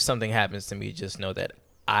if something happens to me, just know that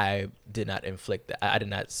I did not inflict that. I did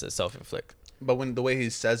not self-inflict. But when the way he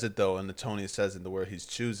says it though, and the tone he says it, the word he's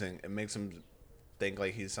choosing, it makes him think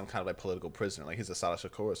like he's some kind of like political prisoner, like he's a Salah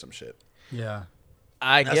Shakur or some shit. Yeah.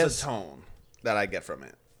 I That's guess the tone that I get from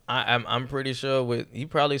it. I'm pretty sure he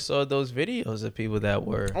probably saw those videos of people that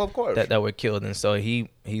were of course. that were killed, and so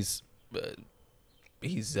he's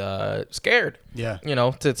scared. Yeah.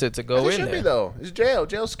 To go As it in should there. be though. It's jail.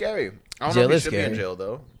 Jail's scary. I don't Jail know if he is should be in scary. jail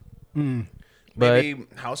though. But Maybe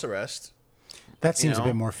house arrest. That seems know? a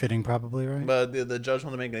bit more fitting, probably, right? But the judge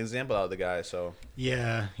wanted to make an example out of the guy, so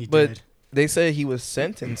Yeah, he but did. they said he was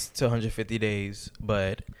sentenced to 150 days,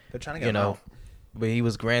 but they're trying to get him out. but he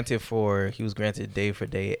was granted day for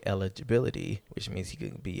day eligibility, which means he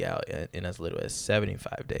could be out in as little as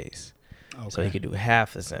 75 days. Okay. So he could do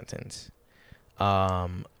half the sentence.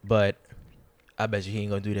 But I bet you he ain't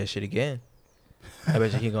gonna do that shit again. I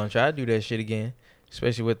bet you he gonna try to do that shit again,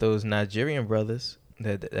 especially with those Nigerian brothers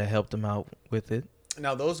that helped him out with it.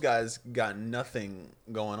 Now those guys got nothing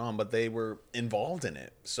going on, but they were involved in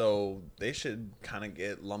it, so they should kind of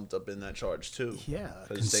get lumped up in that charge too. Yeah,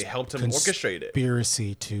 because they helped him orchestrate it.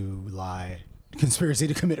 Conspiracy to lie, conspiracy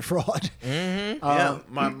to commit fraud. Yeah,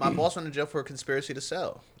 my boss went to jail for a conspiracy to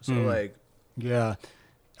sell. So like, Yeah.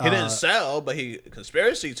 he didn't sell, but he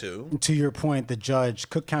conspiracy to. To your point,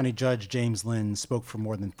 Cook County Judge James Lynn spoke for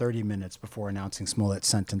more than 30 minutes before announcing Smollett's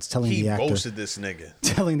sentence, telling He the actor roasted this nigga.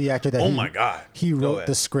 that Oh my God. he Go wrote ahead.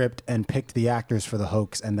 the script and picked the actors for the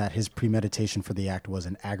hoax, and that his premeditation for the act was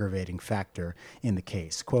an aggravating factor in the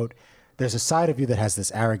case. Quote, "There's a side of you that has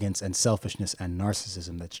this arrogance and selfishness and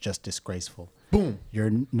narcissism that's just disgraceful. Boom.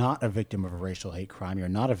 You're not a victim of a racial hate crime. You're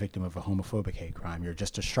not a victim of a homophobic hate crime. You're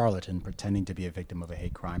just a charlatan pretending to be a victim of a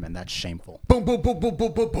hate crime, and that's shameful." Boom, boom, boom, boom,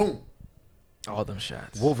 boom, boom, boom. All them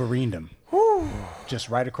shots. Wolverined him. Just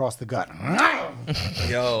right across the gut.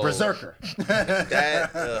 Yo, Berserker.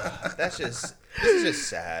 this is just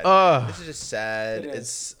sad. This is just sad.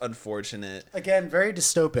 It's unfortunate. Again, very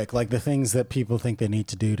dystopic. Like the things that people think they need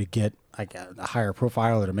to do to get like a higher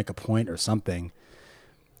profile or to make a point or something.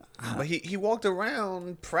 But he walked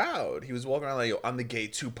around proud. He was walking around like, yo, I'm the gay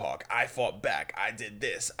Tupac. I fought back. I did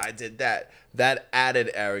this. I did that. That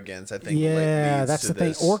added arrogance, I think. Yeah, leads that's to the thing.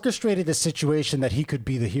 this. Orchestrated the situation that he could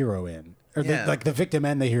be the hero in. Or like the victim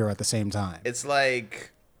and the hero at the same time. It's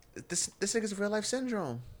like this nigga's a real life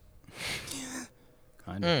syndrome.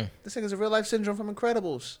 Kind of. This nigga's a real life syndrome from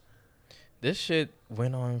Incredibles. This shit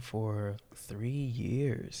went on for 3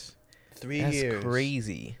 years. 3 That's years.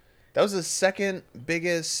 crazy. That was the second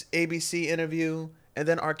biggest ABC interview, and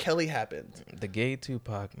then R. Kelly happened. The gay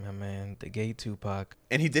Tupac, my man. The gay Tupac.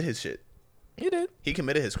 And he did his shit. He did. He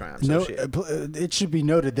committed his crimes. No, shit. it should be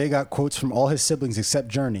noted they got quotes from all his siblings except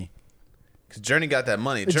Journey. Because Journey got that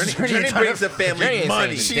money. Journey Journey brings the Journey family ain't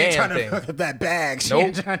money. saying She ain't Damn trying to thing. look at that bag. She Nope.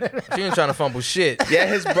 ain't trying to... She ain't trying to fumble shit. Yeah,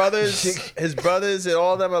 his brothers and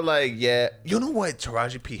all of them are like, yeah. You know what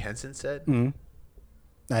Taraji P. Henson said?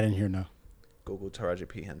 I didn't hear no. Google Taraji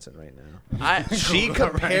P. Henson right now. She Google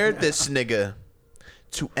it compared right this nigga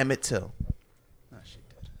to Emmett Till. No, she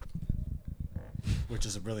did. Which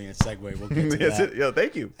is a brilliant segue. We'll get to that Yo,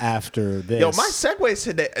 thank you. after this. Yo, my segues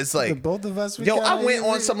today is like, both of us. yo, I went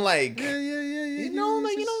on some like, Yeah. you know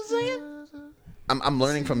what I'm saying? I'm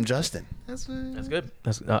learning from Justin. That's good.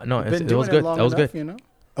 That's no, Been it doing was good. long That was enough, good. You know.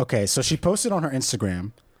 Okay, so she posted on her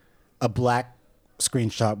Instagram a black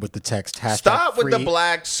screenshot with the text hashtag Stop with the free-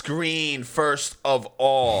 black screen first of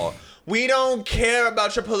all. We don't care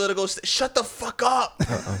about your political. Shut the fuck up.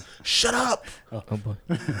 Shut up. Oh boy.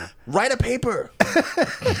 Write a paper.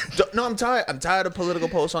 No, I'm tired. I'm tired of political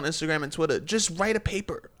posts on Instagram and Twitter. Just write a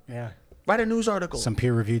paper. Yeah. Write a news article. Some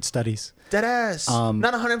peer-reviewed studies. Dead ass. Not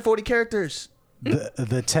 140 characters.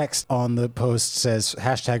 The text on the post says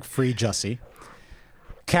hashtag free Jussie.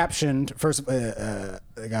 Captioned first,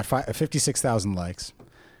 it got 56,000 likes.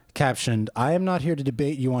 Captioned, I am not here to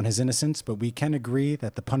debate you on his innocence, but we can agree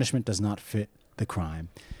that the punishment does not fit the crime.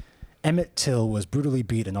 Emmett Till was brutally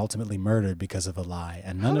beat and ultimately murdered because of a lie,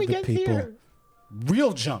 and none of the people. Here?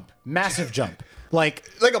 Real jump, massive jump, like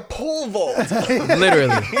Like a pole vault.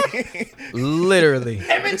 Literally.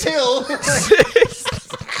 Emmett Till.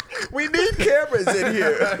 We need cameras in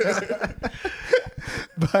here.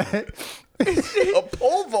 but A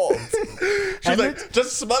pole vault. She's like,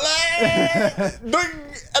 just smell it.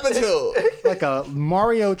 Emmett Till. like a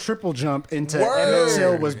Mario triple jump into Word. Emmett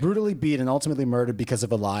Till was brutally beat and ultimately murdered because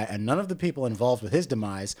of a lie, and none of the people involved with his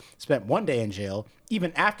demise spent one day in jail,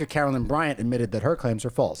 even after Carolyn Bryant admitted that her claims are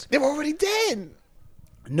false. They were already dead.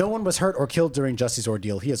 No one was hurt or killed during Jussie's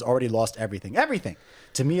ordeal. He has already lost everything. Everything.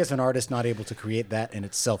 To me, as an artist, not able to create that in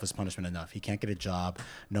itself is punishment enough. He can't get a job.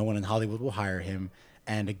 No one in Hollywood will hire him.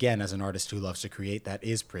 And again, as an artist who loves to create, that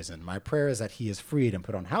is prison. My prayer is that he is freed and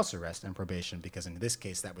put on house arrest and probation, because in this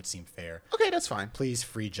case, that would seem fair. Okay, that's fine. Please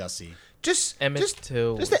free Jussie. Just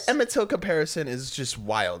Till Just the was- Emmett Till comparison is just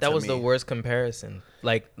wild. That to was me. the worst comparison.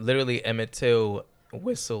 Like literally, Emmett Till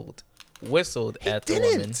whistled at the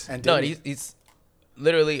didn't. woman. And No, didn't. he's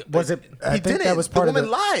literally Was it? I He think didn't. that was part the of woman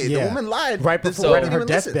lied. The woman lied. right This- before, right on didn't her even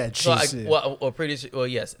listen. deathbed. So She's, pretty sure. Well,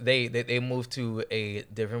 yes, they moved to a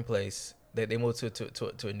different place. They moved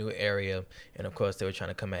to a new area, and of course they were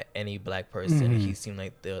trying to come at any black person. He seemed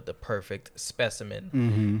like the perfect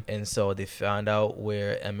specimen, and so they found out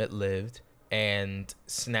where Emmett lived and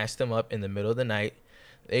snatched him up in the middle of the night.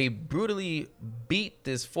 They brutally beat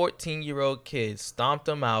this 14-year-old kid, stomped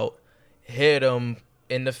him out, hit him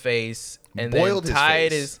in the face, and Boiled then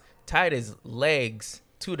his face. tied his legs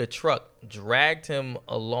to the truck, dragged him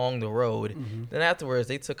along the road. Then afterwards,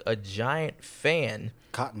 they took a giant fan,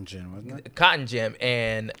 Cotton Gin, wasn't it? cotton gin,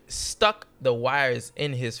 and stuck the wires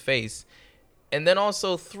in his face, and then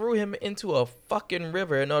also threw him into a fucking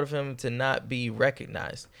river in order for him to not be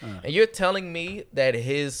recognized. And you're telling me that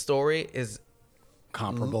his story is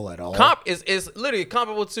Comparable at all? is literally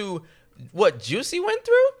comparable to what Juicy went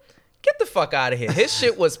through? Get the fuck out of here. His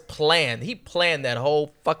shit was planned. He planned that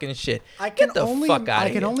whole fucking shit. Get the fuck out of here. I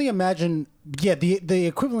can only imagine. Yeah, the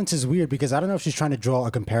equivalence is weird because I don't know if she's trying to draw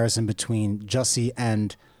a comparison between Jussie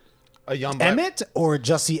and A young black. Emmett or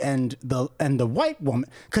Jussie and the white woman,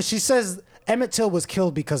 because she says Emmett Till was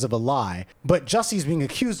killed because of a lie, but Jussie's being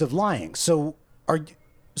accused of lying. So are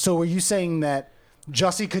you saying that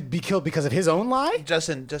Jussie could be killed because of his own lie?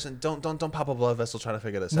 Justin, don't pop a blood vessel trying to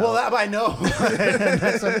figure this Well, out. that I know.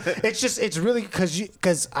 It's really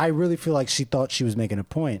because I really feel like she thought she was making a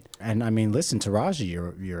point. And I mean, listen, Taraji,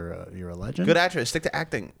 you're a legend. Good actress. Stick to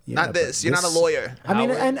acting. Yeah, Not but this. You're not a this- lawyer. I mean,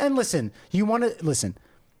 Howard. and listen, you want to listen.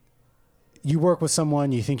 You work with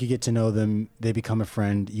someone, you think you get to know them, they become a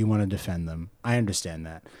friend, you want to defend them. I understand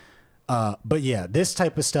that. But yeah, this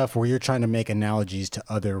type of stuff where you're trying to make analogies to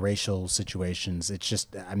other racial situations, it's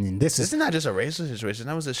just, I mean, this This is, is not just a racial situation.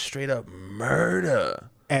 That was a straight up murder.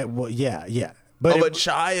 well, yeah. but a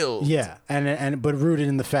child. Yeah, but rooted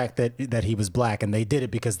in the fact that he was black, and they did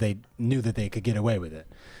it because they knew that they could get away with it.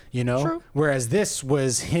 You know? True. Whereas this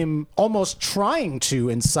was him almost trying to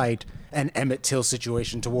incite an Emmett Till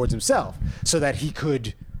situation towards himself so that he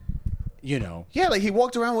could, you know. Yeah, like he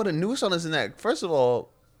walked around with a noose on his neck. First of all,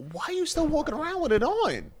 why are you still walking around with it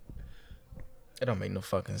on? It don't make no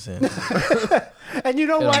fucking sense. And you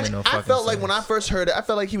know It don't what? make no I fucking felt like sense. when I first heard it, I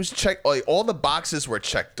felt like he was checked. Like all the boxes were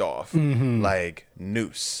checked off, like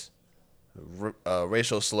noose,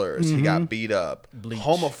 racial slurs. He got beat up,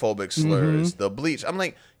 homophobic slurs, the bleach. I'm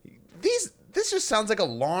like, this just sounds like a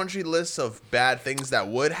laundry list of bad things that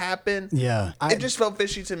would happen. Yeah. It just felt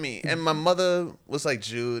fishy to me. And my mother was like,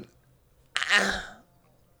 Jude.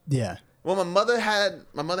 Yeah. Well, my mother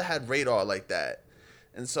had radar like that,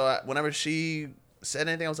 and so whenever she said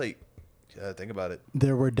anything, I was like, yeah, think about it.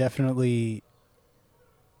 There were definitely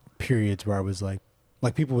periods where I was like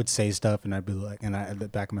people would say stuff and I'd be like, and at the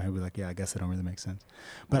back of my head would be like, yeah, I guess it don't really make sense.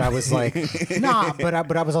 But I was like, nah, but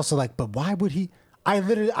I was also like, but why would he? I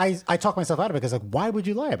literally, I talked myself out of it because like, why would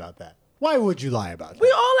you lie about that? Why would you lie about that?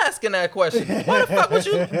 We all asking that question. Why the fuck would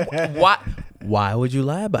you? Why would you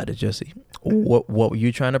lie about it, Jesse? What were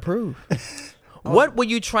you trying to prove? What were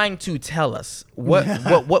you trying to tell us? What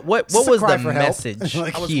was cry the for help. message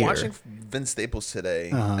Like, I was here? watching Vince Staples today,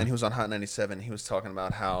 and he was on Hot 97. He was talking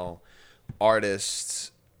about how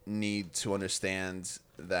artists need to understand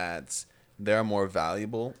that they're more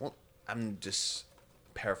valuable. Well, I'm just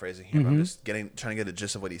paraphrasing him. I'm just trying to get a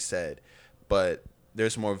gist of what he said. But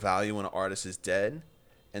there's more value when an artist is dead.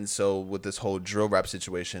 And so with this whole drill rap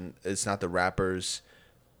situation, it's not the rappers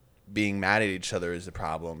being mad at each other is the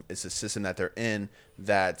problem. It's the system that they're in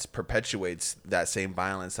that perpetuates that same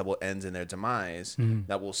violence that will end in their demise,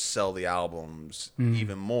 that will sell the albums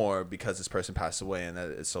even more because this person passed away and that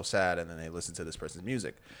it's so sad, and then they listen to this person's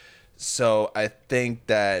music. So I think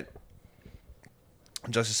that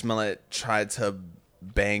Justice Smollett tried to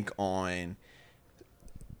bank on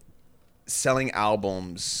selling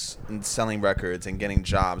albums and selling records and getting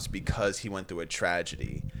jobs because he went through a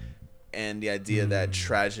tragedy. And the idea that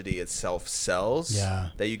tragedy itself sells,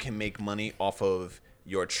 that you can make money off of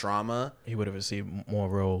your trauma. He would have received more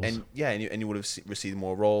roles. And you would have received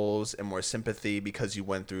more roles and more sympathy because you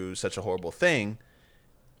went through such a horrible thing.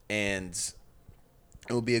 And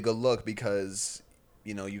it would be a good look because,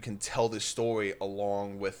 you know, you can tell the story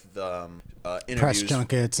along with the interviews. Press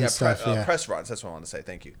junkets and stuff. Press runs, that's what I want to say.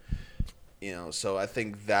 Thank you. You know, so I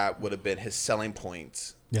think that would have been his selling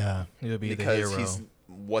point. Yeah. He would be because the hero. he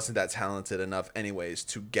wasn't that talented enough anyways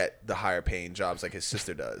to get the higher paying jobs like his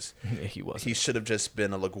sister does. Yeah, he wasn't. He should have just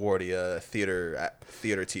been a LaGuardia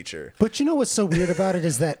theater teacher. But you know what's so weird about it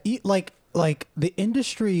is that like the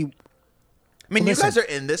industry. I mean, Listen. you guys are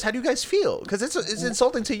in this. How do you guys feel? Because it's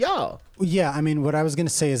insulting to y'all. Yeah, I mean, what I was gonna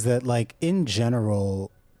say is that like in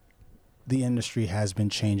general, the industry has been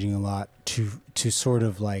changing a lot to sort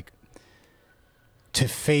of like to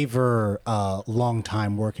favor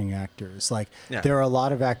long-time working actors. Like there are a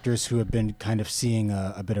lot of actors who have been kind of seeing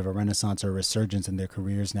a bit of a renaissance or a resurgence in their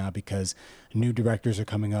careers now because new directors are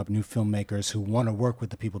coming up, new filmmakers who want to work with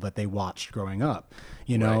the people that they watched growing up.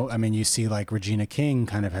 You know, I mean, you see like Regina King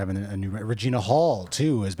kind of having a new, Regina Hall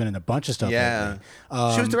too has been in a bunch of stuff. Yeah,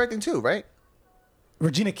 lately. she was directing too, right?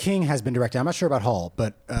 Regina King has been directing. I'm not sure about Hall,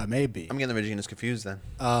 but maybe. I'm getting the Reginas confused then.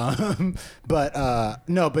 But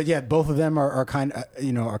yeah, both of them are kind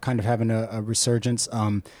of having a resurgence.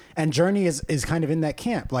 And Journey is kind of in that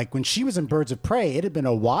camp. Like when she was in Birds of Prey, it had been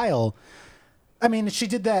a while. I mean, she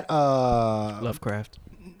did that. Lovecraft.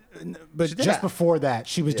 But just that. before that,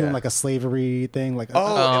 she was doing like a slavery thing, like It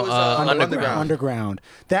was Underground.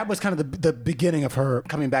 That was kind of the beginning of her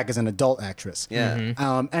coming back as an adult actress. Yeah.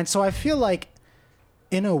 And so I feel like,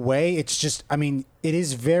 in a way, it's just, I mean, it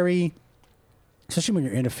is very, especially when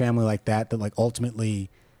you're in a family like that like ultimately,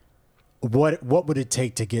 what would it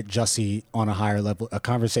take to get Jussie on a higher level, a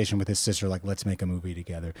conversation with his sister, like, let's make a movie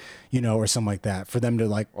together, you know, or something like that, for them to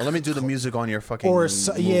like, Or let me do the music on your fucking or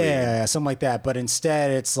movie. yeah, something like that. But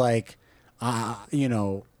instead, it's like, you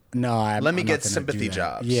know, no, Let me I'm get not gonna sympathy do that.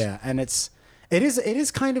 jobs. Yeah, and it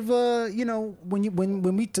is kind of you know, when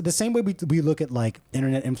we the same way we look at like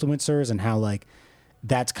internet influencers and how like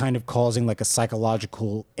that's kind of causing like a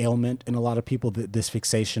psychological ailment in a lot of people, this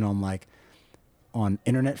fixation on like on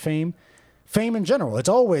internet fame in general. It's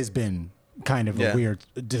always been kind of a weird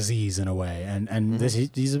disease in a way, and this,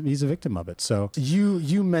 he's a victim of it. So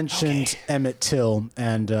you mentioned Emmett Till,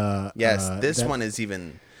 and Yes, this one is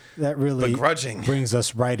even that really begrudging. brings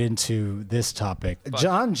us right into this topic.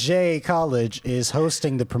 John Jay College is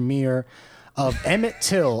hosting the premiere of Emmett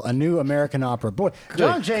Till, a new American opera. Boy,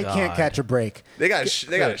 John Jay can't God. catch a break. They got a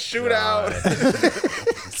shootout.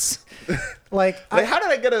 Like, Like, how did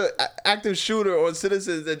I get an active shooter on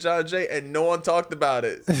Citizens at John Jay and no one talked about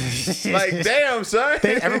it? Like, damn, son.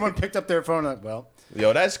 everyone picked up their phone. Like, well,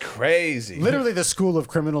 Yo, that's crazy. literally the School of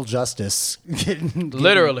Criminal Justice getting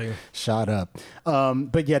Literally. shot up.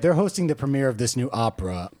 But yeah, they're hosting the premiere of this new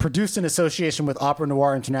opera, produced in association with Opera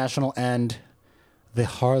Noir International and the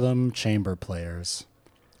Harlem Chamber Players.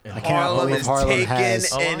 I cannot Harlem believe is Harlem taking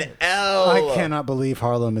has. an L. I cannot believe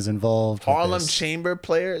Harlem is involved. with Harlem this. Chamber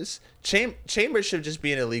Players. Chamber should just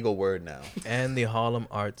be an illegal word now. And the Harlem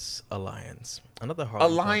Arts Alliance. Another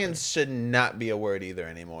Harlem Alliance should not be a word either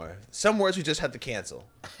anymore. Some words we just have to cancel.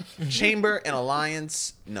 Chamber and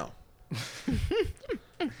alliance, no.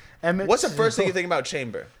 What's the first thing you think about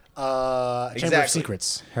chamber? Chamber of Exactly.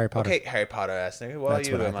 Secrets, Harry Potter. Okay, Harry Potter ass nigga. What That's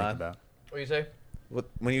are you what I doing, think man? about. What do you say?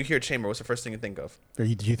 When you hear chamber, what's the first thing you think of? Do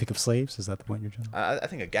you think of slaves? Is that the point you're trying? I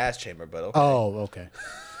think a gas chamber, but okay. Oh, okay.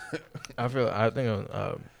 I think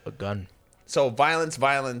of a gun. So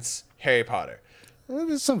violence, Harry Potter. Well,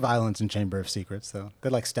 there's some violence in Chamber of Secrets, though. They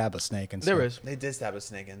like stab a snake and stuff. There is. They did stab a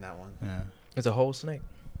snake in that one. Yeah. It's a whole snake.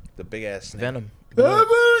 The big ass snake. Venom.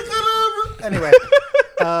 Anyway,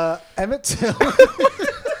 Emmett Till.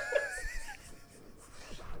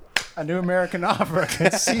 A new American opera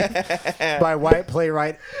conceived by white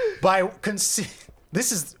playwright conceived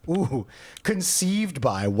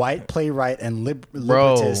by white playwright and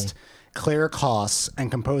librettist Claire Koss and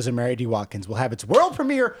composer Mary D. Watkins will have its world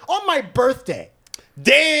premiere on my birthday.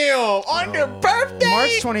 Damn! On your birthday!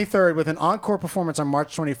 March 23rd, with an encore performance on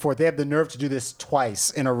March 24th. They have the nerve to do this twice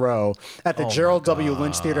in a row at the Gerald W.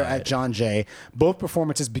 Lynch Theater at John Jay. Both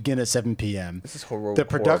performances begin at 7 p.m. This is horrible. The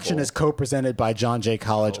production is co-presented by John Jay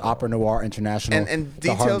College, Opera Noir International, And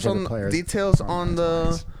the Harlem details Chamber on Players. details on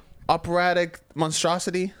the operatic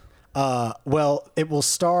monstrosity. Well, it will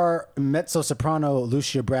star mezzo-soprano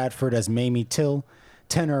Lucia Bradford as Mamie Till,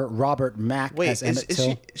 tenor Robert Mack Wait, as Emmett is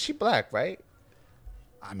Till. she black, right?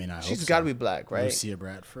 I mean, She's got to be black, right? Lucia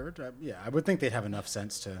Bradford. Yeah, I would think they'd have enough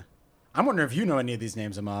sense to. I'm wondering if you know any of these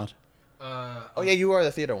names, Ahmad. Oh yeah, you are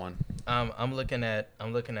the theater one. I'm looking at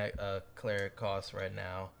Claire Koss right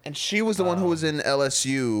now. And she was the one who was in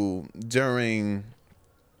LSU during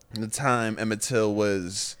the time Emmett Till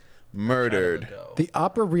was murdered. The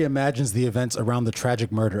opera reimagines the events around the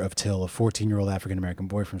tragic murder of Till, a 14-year-old African-American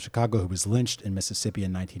boy from Chicago who was lynched in Mississippi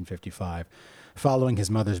in 1955. Following his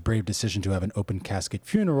mother's brave decision to have an open casket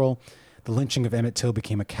funeral, the lynching of Emmett Till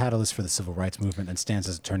became a catalyst for the civil rights movement and stands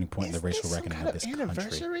as a turning point in the racial reckoning of this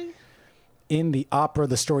country. In the opera,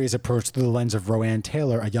 the story is approached through the lens of Roanne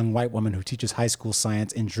Taylor, a young white woman who teaches high school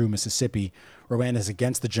science in Drew, Mississippi. Roanne is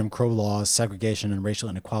against the Jim Crow laws, segregation, and racial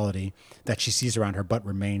inequality that she sees around her, but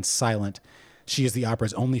remains silent. She is the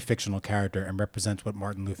opera's only fictional character and represents what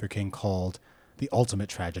Martin Luther King called the ultimate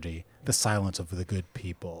tragedy, the silence of the good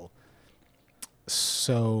people.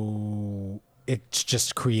 So it's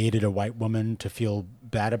just created a white woman to feel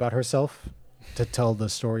bad about herself, to tell the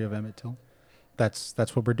story of Emmett Till. That's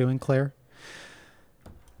what we're doing, Claire.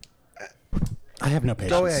 I have no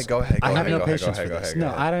patience. Go ahead. I have no patience for this.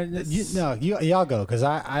 No, I don't. Y'all go because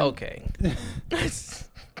I. Okay.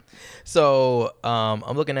 So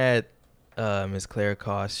I'm looking at Ms. Claire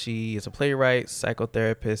Koss. She is a playwright,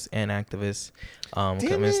 psychotherapist, and activist.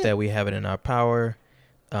 Convinced that we have it in our power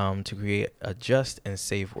to create a just and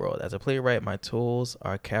safe world. As a playwright, my tools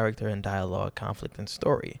are character and dialogue, conflict and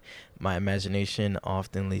story. My imagination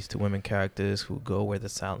often leads to women characters who go where the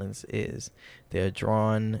silence is. They are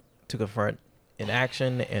drawn to confront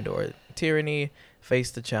inaction and or tyranny, face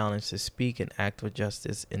the challenge to speak and act with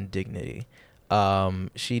justice and dignity.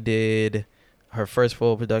 She did her first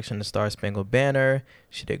full production, The Star Spangled Banner.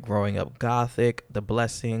 She did Growing Up Gothic, The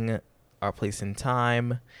Blessing, Our Place in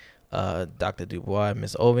Time, Dr. Dubois,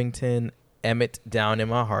 Miss Ovington, Emmett, Down in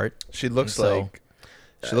My Heart. She looks like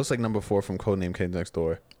number 4 from Codename Kids Next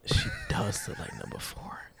Door. She does look like number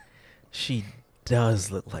 4. She does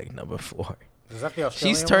look like number 4. Is that the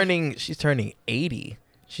Australian She's turning 80.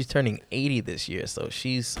 She's turning 80 this year, so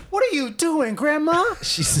she's. What are you doing, Grandma?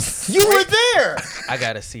 She's. You were there. I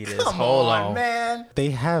gotta see this. Come Hold on, man.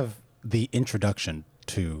 They have the introduction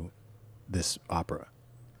to this opera,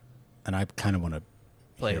 and I kind of want to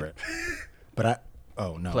hear it. But I.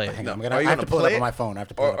 Oh no! Play it. Hang on. Are I you have gonna to pull it play up it? on my phone. I have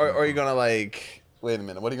to pull it up. Or are you gonna like? Wait a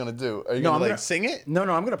minute. What are you gonna do? Are you gonna sing it? No,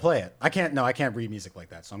 I'm gonna play it. I can't. No, I can't read music like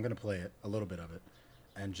that. So I'm gonna play it, a little bit of it,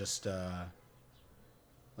 and just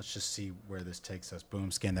let's just see where this takes us. Boom!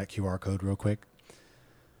 Scan that QR code real quick.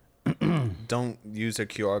 Don't use their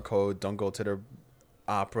QR code. Don't go to their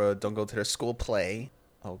opera. Don't go to their school play.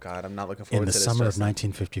 Oh God, I'm not looking In forward the to this. summer of Justin.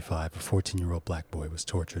 1955, a 14-year-old black boy was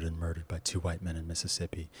tortured and murdered by 2 white men in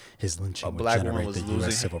Mississippi. His lynching would black woman generate was the losing.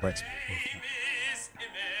 U.S. civil rights movement.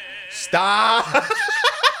 Stop.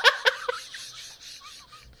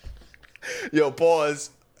 Yo,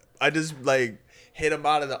 pause. I just like hit him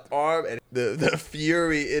out of the arm, and the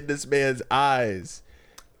fury in this man's eyes.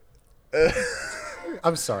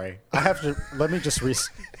 I'm sorry. I have to. Let me just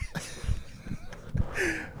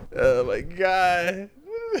Oh my God.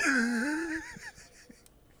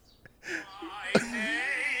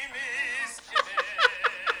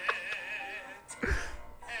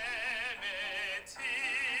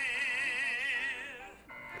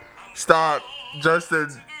 Stop,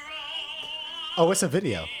 Justin. Oh, it's a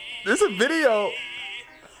video. There's a video.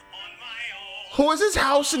 Who is this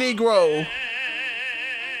house Negro?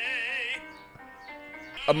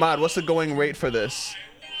 Ahmad, what's the going rate for this?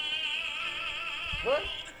 What?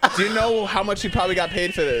 Do you know how much he probably got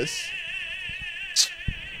paid for this?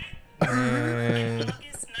 Man,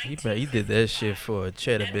 he did that shit for a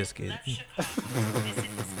cheddar biscuit.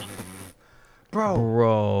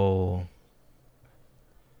 Bro.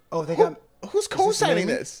 Oh, they got. Who's co-signing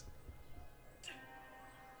Mamie? this?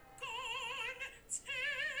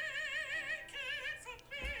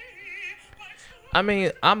 I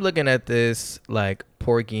mean, I'm looking at this like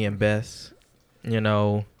Porgy and Bess. You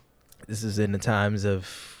know, this is in the times of,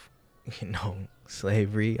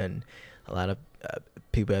 slavery, and a lot of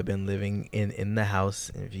people have been living in the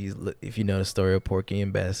house. If you know the story of Porgy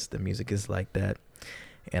and Bess, the music is like that.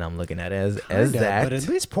 And I'm looking at it as that. But at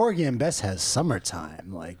least Porgy and Bess has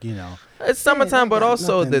summertime, It's summertime, but got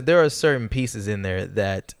also nothing. there are certain pieces in there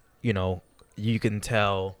that you can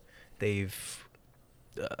tell they've.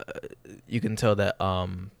 You can tell that a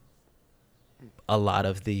lot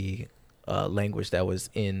of the language that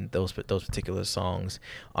was in those particular songs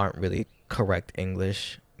aren't really correct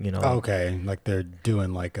English. Okay, like they're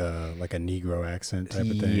doing like a Negro accent type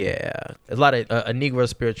of thing. Yeah, a lot of a Negro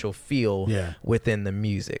spiritual feel within the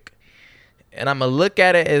music, and I'm gonna look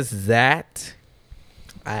at it as that.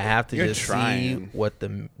 I have to You're see trying. what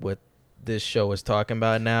this show is talking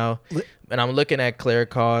about now, and I'm looking at Claire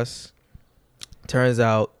Koss. Turns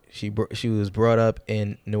out she was brought up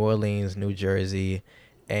in New Orleans, New Jersey,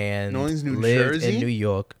 and New Orleans, New lived Jersey? in New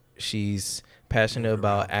York. She's passionate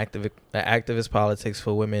about activist politics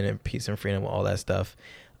for women and peace and freedom, all that stuff.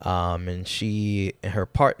 And she and her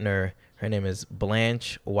partner, her name is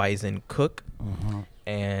Blanche Wiesen Cook,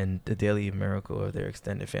 and the daily miracle of their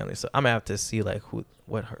extended family. So I'm gonna have to see like who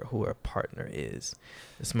her partner is.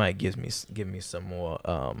 This might give me some more.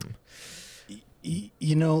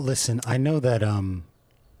 Listen, I know that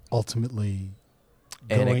ultimately.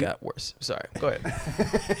 And it got worse. Sorry, go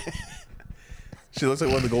ahead. She looks like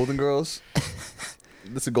one of the Golden Girls.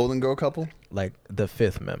 That's a Golden Girl couple. Like the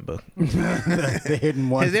fifth member. The hidden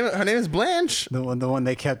one. Her name is Blanche. The one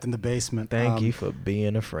they kept in the basement. Thank you for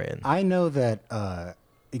being a friend. I know that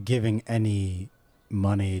giving any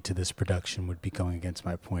money to this production would be going against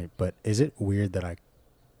my point, but is it weird that I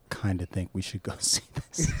kind of think we should go see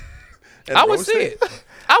this? I would see it.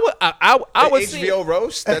 I would see HBO it.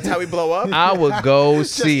 roast. That's how we blow up. I would go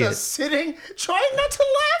see Just it. us sitting, trying not to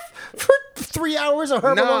laugh for 3 hours or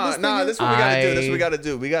however long this thing Nah. is. This is what we gotta do. This is what we gotta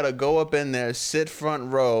do. We gotta go up in there, sit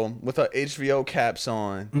front row with our HBO caps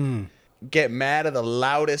on. Get mad at the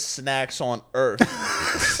loudest snacks on earth.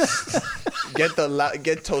 Get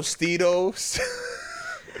Tostitos.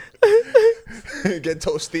 Get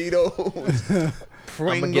Tostitos.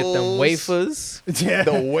 Pringles. I'm gonna get them wafers. Yeah.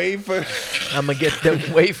 The wafer. I'm gonna get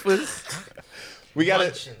them wafers. We gotta.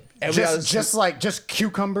 Munching. And we gotta Just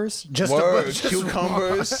cucumbers. Just word, just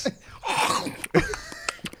cucumbers.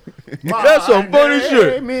 That's some funny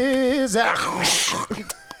shit.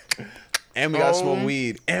 And we gotta smoke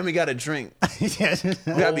weed. And we gotta drink. We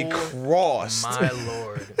gotta be crossed. My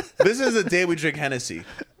lord. This is the day we drink Hennessy.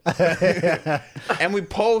 And we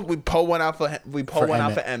pull one out for Emmett. We pull one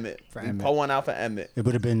out for Emmett. It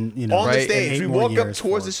would have been, On the Right, stage, we walk up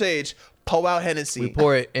towards the stage, pull out Hennessy. We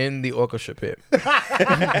pour it in the orchestra pit.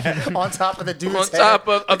 on top of the dude's On top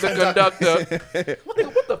of the conductor. What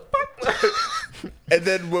the fuck? And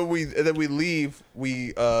then when we leave,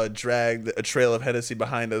 we drag a trail of Hennessy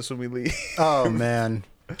behind us when we leave. Oh man.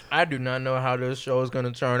 I do not know how this show is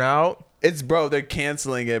gonna turn out. They're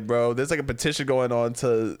canceling it, bro. There's like a petition going on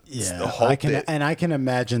to halt it. I can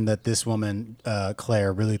imagine that this woman,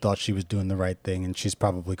 Claire, really thought she was doing the right thing, and she's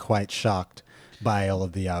probably quite shocked by all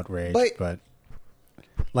of the outrage. But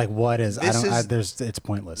like, what is? It's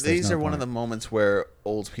pointless. There's These no are one of point. the moments where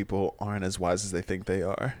old people aren't as wise as they think they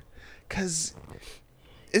are. Because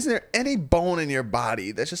isn't there any bone in your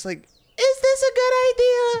body that's just like, is this a good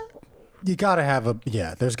idea? You gotta have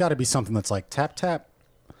there's gotta be something that's like tap tap.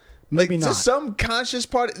 Maybe Like, not. just some conscious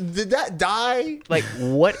part. Did that die? Like,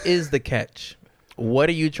 what is the catch? What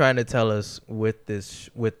are you trying to tell us with this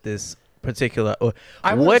particular?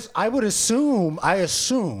 I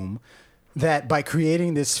assume that by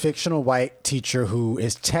creating this fictional white teacher who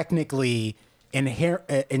is technically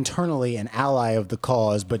internally an ally of the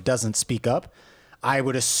cause but doesn't speak up, I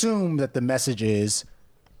would assume that the message is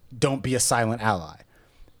don't be a silent ally.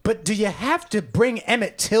 But do you have to bring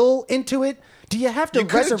Emmett Till into it? Do you have to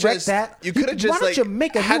resurrect that? You could have just why don't like you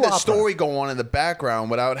make a had new the opera? story go on in the background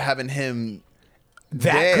without having him.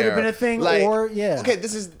 That could have there. been a thing, Like, or yeah. Okay,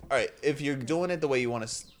 this is all right. If you're doing it the way you want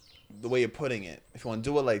to, the way you're putting it, if you want to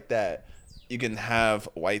do it like that, you can have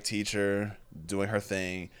a white teacher doing her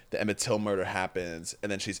thing. The Emmett Till murder happens, and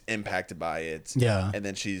then she's impacted by it. Yeah. And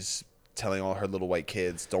then she's telling all her little white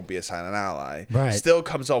kids, "Don't be a silent ally." Right. Still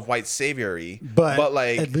comes off white saviory, But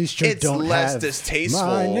like at least you it's don't less have, distasteful.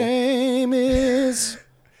 My name is.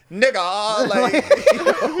 Nigga, like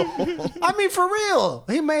I mean, for real.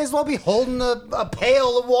 He may as well be holding a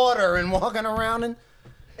pail of water and walking around, and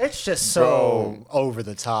it's just so over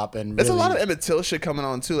the top. And there's really, a lot of Emmett Till shit coming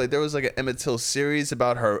on too. Like there was like an Emmett Till series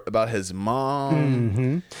about his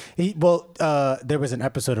mom. there was an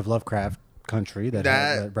episode of Lovecraft Country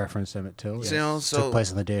that referenced Emmett Till. You know, so took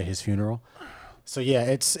place on the day of his funeral. So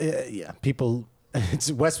yeah, people.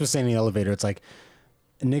 Wes was saying in the elevator. It's like,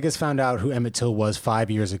 niggas found out who Emmett Till was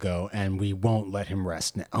 5 years ago, and we won't let him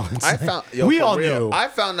rest now. We all knew. I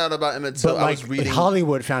found out about Emmett Till. But I was reading.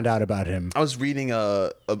 Hollywood found out about him. I was reading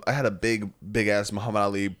I had a big ass Muhammad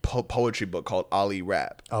Ali poetry book called Ali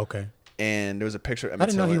Rap, Okay. and there was a picture of I Emmett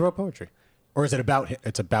didn't Till. know he wrote poetry. Or is it about him?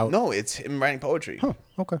 It's about... No, it's him writing poetry. Huh,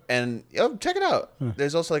 okay. And check it out.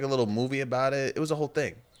 There's also like a little movie about it. It was a whole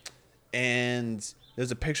thing, and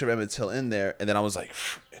there's a picture of Emmett Till in there, and then I was like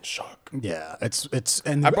in shock. Yeah, it's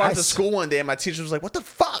and I brought it to school one day, and my teacher was like, "What the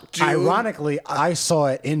fuck, dude?" Ironically, I saw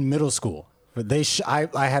it in middle school. But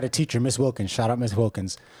I had a teacher, Miss Wilkins. Shout out Miss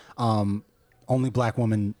Wilkins, only black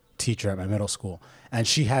woman teacher at my middle school, and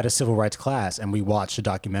she had a civil rights class, and we watched a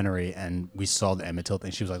documentary, and we saw the Emmett Till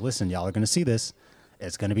thing. She was like, "Listen, y'all are gonna see this.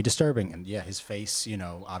 It's gonna be disturbing." And yeah, his face,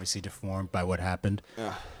 obviously deformed by what happened.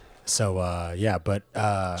 Yeah. So but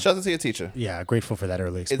shout out to your teacher. yeah, grateful for that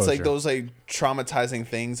early exposure. It's like those like traumatizing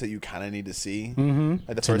things that you kind of need to see. Mm-hmm.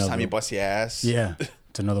 Like the first time you bust your ass. Yeah,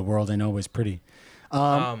 to know the world ain't always pretty.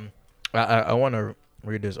 I want to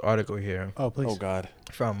read this article here. Oh, please. Oh God.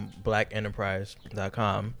 From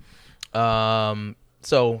blackenterprise.com.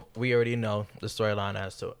 So we already know the storyline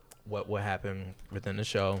as to what happened within the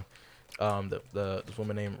show. This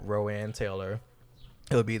woman named Roanne Taylor.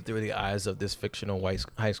 It'll be through the eyes of this fictional white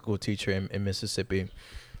high school teacher in Mississippi.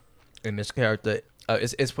 And this character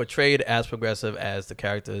is portrayed as progressive as the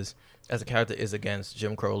character is against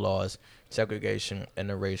Jim Crow laws, segregation, and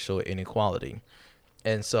the racial inequality.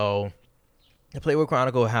 And so the play will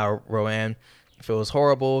chronicle how Roanne feels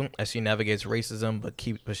horrible as she navigates racism,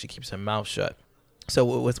 but she keeps her mouth shut. So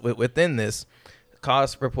within this,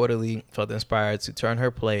 Cos reportedly felt inspired to turn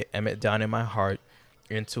her play Emmett Down in My Heart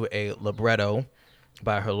into a libretto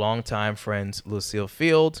by her longtime friends Lucille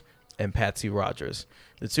Field and Patsy Rogers.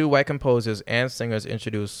 The two white composers and singers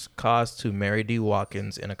introduced Cos to Mary D.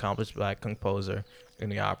 Watkins, an accomplished black composer,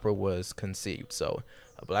 and the opera was conceived. So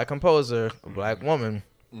a black composer, a black woman,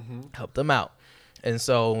 helped them out. And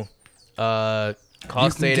so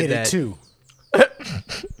Cos stated that too.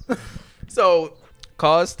 So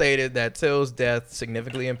Cos stated that Till's death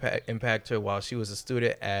significantly impacted her while she was a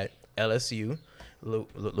student at LSU,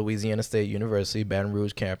 Louisiana State University, Baton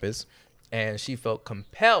Rouge campus, and she felt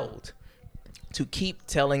compelled to keep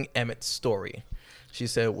telling Emmett's story. She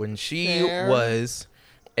said when she was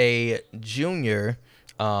a junior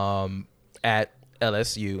at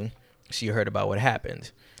LSU, she heard about what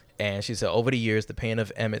happened. And she said, over the years, the pain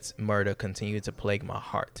of Emmett's murder continued to plague my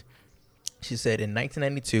heart. She said, in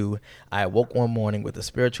 1992, I awoke one morning with a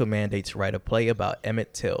spiritual mandate to write a play about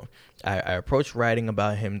Emmett Till. I approached writing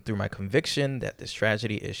about him through my conviction that this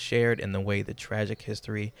tragedy is shared in the way the tragic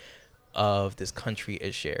history of this country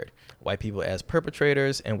is shared. White people as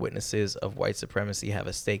perpetrators and witnesses of white supremacy have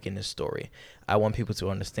a stake in this story. I want people to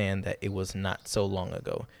understand that it was not so long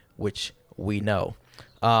ago, which we know.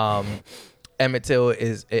 Emmett Till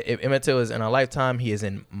is in our lifetime. He is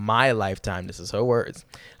in my lifetime. This is her words.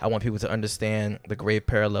 I want people to understand the grave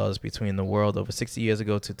parallels between the world over 60 years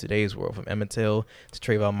ago to today's world. From Emmett Till to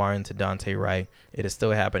Trayvon Martin to Dante Wright, it is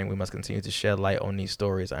still happening. We must continue to shed light on these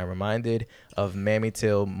stories. I am reminded of Mamie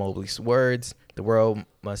Till Mobley's words. The world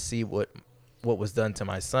must see what what was done to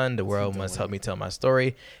my son, the world must help me tell my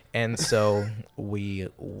story, and so we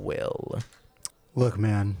will. Look,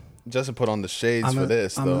 man. Justin put on the shades for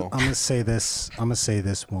this, though. I'm gonna say this. I'm gonna say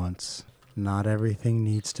this once. Not everything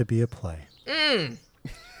needs to be a play.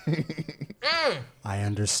 I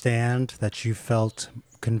understand that you felt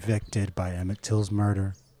convicted by Emmett Till's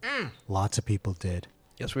murder. Lots of people did.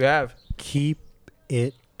 Yes, we have. Keep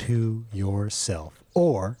it to yourself.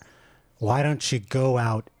 Or why don't you go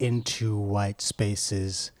out into white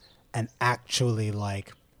spaces and actually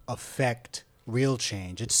like affect real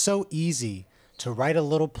change? It's so easy to write a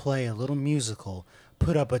little play, a little musical,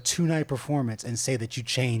 put up a 2-night performance and say that you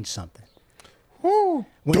changed something.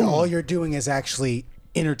 When all you're doing is actually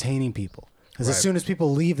entertaining people. Because as soon as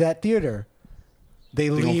people leave that theater, they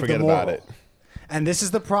leave the moral. About it. And this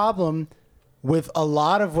is the problem with a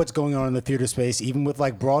lot of what's going on in the theater space, even with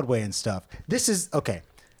like Broadway and stuff. This is okay.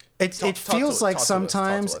 It feels like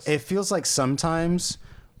sometimes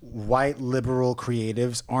white liberal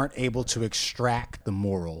creatives aren't able to extract the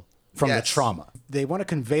moral from the trauma. They want to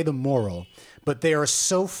convey the moral, but they are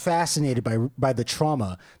so fascinated by the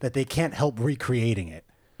trauma that they can't help recreating it.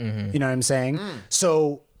 You know what I'm saying?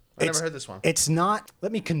 So I never heard this one. It's not,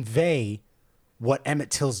 let me convey what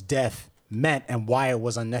Emmett Till's death meant and why it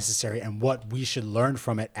was unnecessary and what we should learn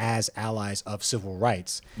from it as allies of civil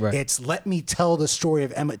rights. Right. It's let me tell the story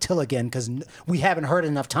of Emmett Till again because we haven't heard it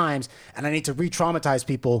enough times, and I need to re-traumatize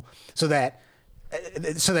people so that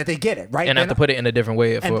they get it, right? And I have to put it in a different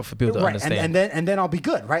way for people to understand. And then I'll be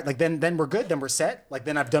good, right? Like then we're good, then we're set. Like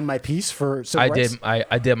then I've done my piece for civil rights.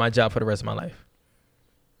 I did my job for the rest of my life.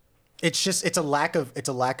 It's a lack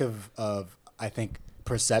of I think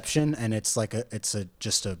perception, and it's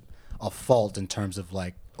just a fault in terms of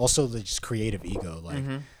like also the just creative ego, like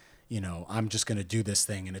you know, I'm just gonna do this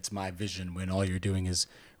thing and it's my vision when all you're doing is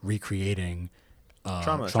recreating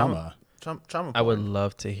trauma. I would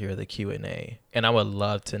love to hear the Q&A, and I would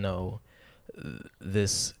love to know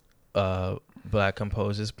this black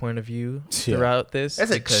composer's point of view throughout this. That's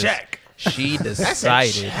a check. She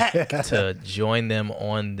decided to join them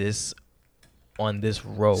on this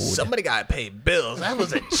road. Somebody got to pay bills. That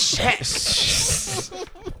was a check.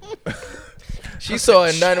 She saw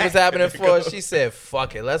it, nothing was happening for her. She said,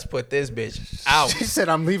 "Fuck it, let's put this bitch out." She said,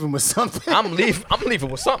 "I'm leaving with something." I'm leaving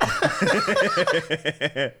with something. You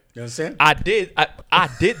know what I'm saying? I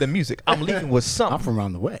did the music. I'm leaving with something. I'm from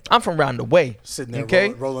around the way. Sitting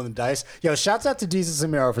there rolling the dice. Yo, shouts out to Desus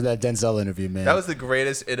and Mero for that Denzel interview, man. That was the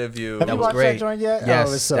greatest interview. Have you watched that joint yet? Yes,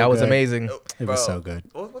 it was so that was good. amazing. It was so good.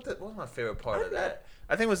 What was my favorite part of that?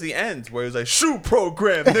 I think it was the end where he was like, shoot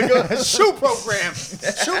program, nigga. Shoot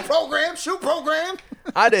program. Shoot program.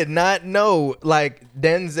 I did not know, like,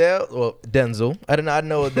 Denzel. I did not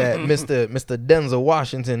know that Mr. Denzel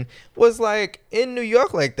Washington was, like, in New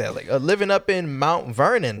York like that, like, living up in Mount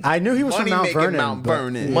Vernon. I knew he was from Mount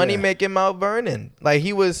Vernon. Money making Mount Vernon. Like,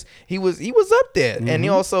 he was up there. And he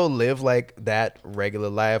also lived, like, that regular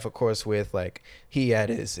life, of course, with, like, he had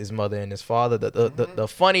his mother and his father. The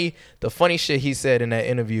funny shit he said in that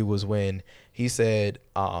interview was when he said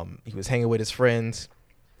he was hanging with his friends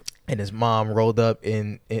and his mom rolled up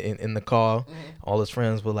in the car. All his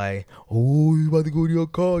friends were like, "Oh, you about to go to your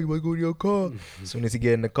car? As soon as he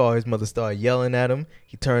get in the car, his mother started yelling at him.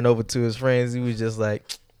 He turned over to his friends. He was just like,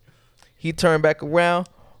 he turned back around.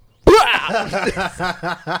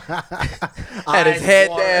 Had his head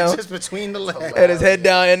down, just between the legs. Had his head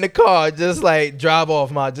down in the car, just like, drive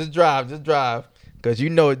off, ma. Just drive. Because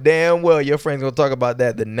you know damn well your friend's going to talk about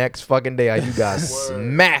that the next fucking day. You got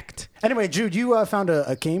smacked. Anyway, Jude, you found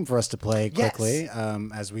a game for us to play quickly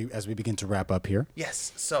as we begin to wrap up here.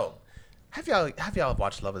 Yes. So, have y'all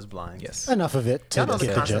watched Love is Blind? Yes. Enough of it to y'all know get the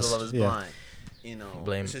the concept gist. of Love is Blind. You know,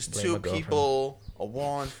 blame it's just my two girlfriend. people, a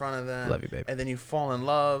wall in front of them. Love you, babe. And then you fall in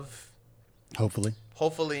love. Hopefully.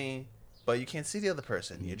 But you can't see the other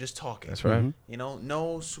person. You're just talking. That's right. You know,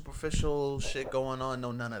 no superficial shit going on.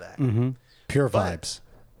 No, none of that. Pure vibes.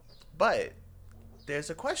 But there's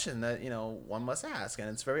a question that, you know, one must ask, and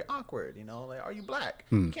it's very awkward. You know, like, are you black?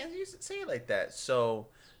 Hmm. You can't say it like that. So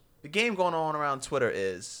the game going on around Twitter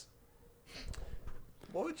is,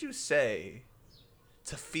 what would you say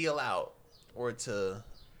to feel out or to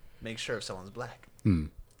make sure if someone's black?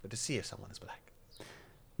 Or to see if someone is black?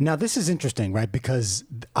 Now, this is interesting, right? Because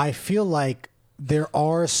I feel like there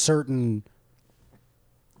are certain,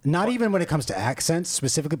 not even when it comes to accents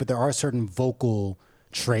specifically, but there are certain vocal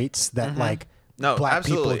traits that like black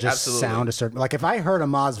people just sound a certain, like if I heard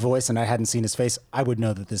Ahmad's voice and I hadn't seen his face, I would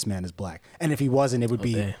know that this man is black. And if he wasn't, it would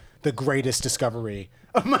be the greatest discovery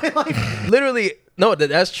of my life. Literally, no,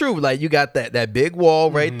 that's true. Like, you got that big wall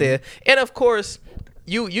right there. And of course,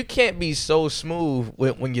 you can't be so smooth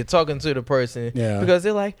when you're talking to the person. Yeah. Because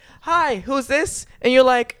they're like, "Hi, who's this?" And you're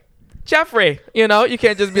like, "Jeffrey." You know, you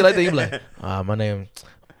can't just be like that. You're like, my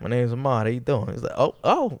name's Ahmad. How you doing? He's like,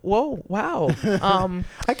 oh, whoa, wow.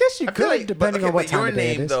 I guess you I feel could, like, depending on what time your of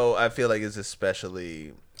day it name is. though, I feel like is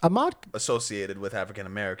especially Ahmad, associated with African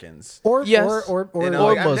Americans. or Yes. or You know,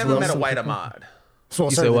 like, I've never Muslims. met a white Ahmad. well, You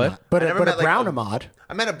said certainly what? not. But I a, never but met, a like, brown a- Ahmad.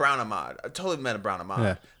 I met a brown Ahmad. I totally met a brown Ahmad.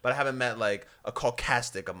 Yeah. But I haven't met like a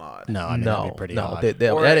Caucastic Ahmad. No, I mean, that'd be pretty odd.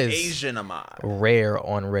 Or that an is Asian Ahmad. rare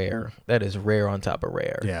on rare. That is rare on top of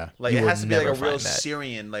rare. Yeah. Like You it would has to be like a never real find that.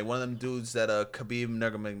 Syrian, like one of them dudes that Khabib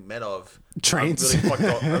Nurmagomedov Trains.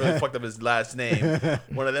 I really fucked up his last name.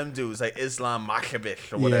 One of them dudes, like Islam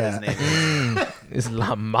Makhavish or whatever Yeah. his name is.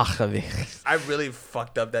 Islam Makhavi. I really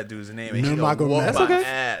fucked up that dude's name. And he could Nurmagomedov. whoop That's my okay.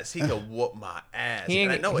 ass. He could whoop my ass. He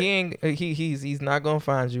and I ain't. know He it. ain't. He's not gonna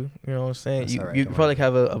find you. You know what I'm saying? That's You all right, you don't probably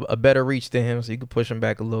have a better reach than him, so you could push him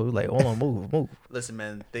back a little. Like, hold on, move. Listen,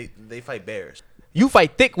 man, they fight bears. You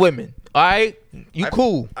fight thick women. All right, you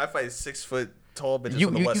cool. I fight 6 foot tall bitches You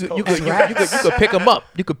from the you West you, Coast. you could pick them up.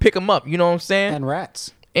 You could pick them up. You know what I'm saying? And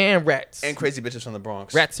rats. And rats. And crazy bitches from the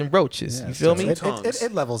Bronx. Rats and roaches. Yeah, you feel so me?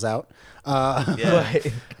 It levels out. Yeah.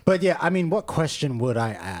 But yeah, I mean, what question would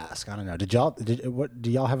I ask? I don't know. Do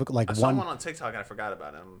y'all have like I saw one one on TikTok and I forgot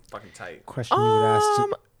about it. I'm fucking tight. question you would ask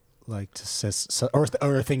to, like to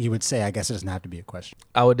or a thing you would say? I guess it doesn't have to be a question.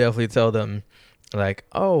 I would definitely tell them, like,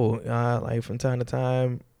 like from time to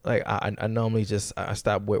time, like I normally just I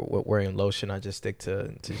stop wearing lotion. I just stick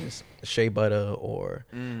to just shea butter or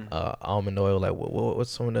almond oil. Like,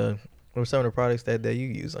 what's some of the products that you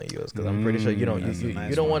use on yours? Because I'm pretty sure you don't that's a nice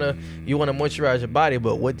you don't want to moisturize your body,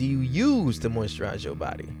 but what do you use to moisturize your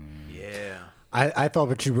body? Yeah. I thought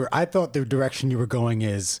the direction you were going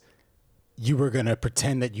is you were gonna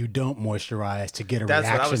pretend that you don't moisturize to get a That's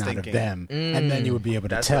what I was reaction out of thinking. them, and then you would be able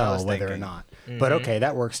to That's what I tell was whether or thinking. not. But okay,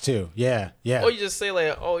 that works too. Yeah. Or you just say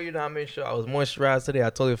like, I made sure I was moisturized today. I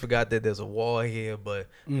totally forgot that there's a wall here, but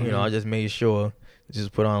you know, I just made sure.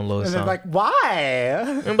 Just put on a little And they're something. like,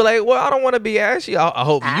 why? And be like, well, I don't want to be ashy. I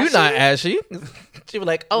hope you're not ashy. She was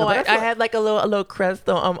like, No, but I had like a little crest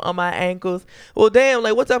on my ankles. Well, damn,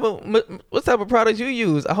 like what type of products you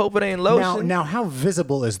use? I hope it ain't lotion. Now, how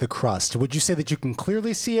visible is the crust? Would you say that you can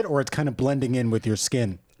clearly see it, or it's kind of blending in with your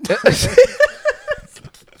skin?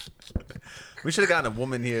 We should have gotten a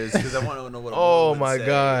woman here because I want to know what a Oh woman would my say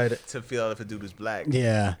God. to feel out if a dude is black.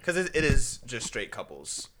 Yeah. Because it is just straight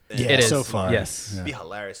couples. And Yeah, It is. so far. Yes. It'd be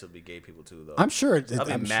hilarious if it'd be gay people too, though. I'm sure. That'd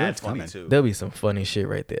be I'm mad sure it's funny coming. too. There'll be some funny shit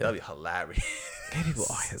right there. That'd be hilarious. Gay people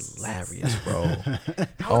are hilarious, bro. How do they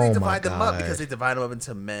Oh my divide them up? God. Because they divide them up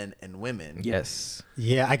into men and women. Yes.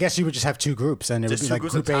 Yeah, I guess you would just have two groups, and it Just would be two like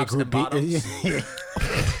groups of group A, tops and group B.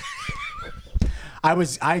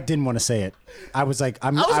 I didn't want to say it. I was like,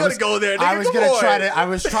 I was gonna go there, nigga. I was Come gonna on. try to. I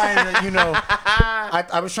was trying to,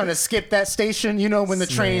 I was trying to skip that station. You know, when the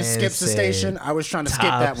train Man skips the said station, I was trying to skip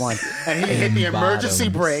that tops one, and he hit the and emergency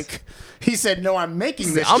bottoms. brake. He said, "No, I'm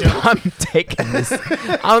making this joke." I'm taking this.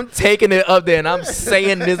 I'm taking it up there and I'm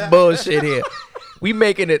saying this bullshit here. We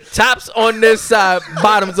making it tops on this side,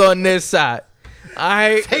 bottoms on this side. All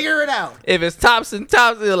right. Figure it out. If it's tops and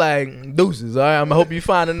tops, they're like deuces. All right. I'm gonna hope you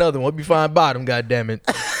find another one. Hope you find bottom. God damn it.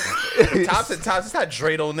 Tops and tops. It's not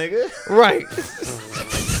Dreidel, nigga. Right.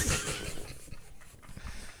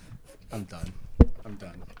 I'm done. I'm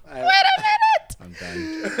done. Wait a minute. I'm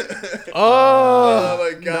done. Oh.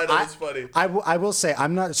 Oh my God, that was funny. I will say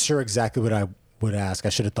I'm not sure exactly what I would ask. I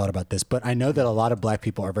should have thought about this, but I know that a lot of black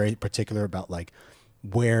people are very particular about like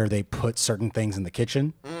where they put certain things in the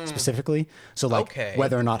kitchen specifically. So like Okay.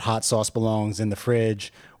 whether or not hot sauce belongs in the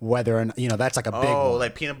fridge, whether or not, that's like a big Oh, one.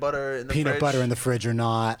 like peanut butter in the Peanut fridge? butter in the fridge or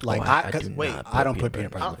not. Like I do 'cause- not wait, put I don't put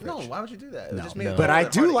peanut peanut butter in the No, fridge. why would you do that? It would just make no. it But hard I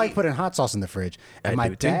to do like eat. putting hot sauce in the fridge. And I my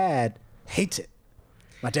do too. dad hates it.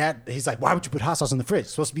 My dad, he's like, why would you put hot sauce in the fridge?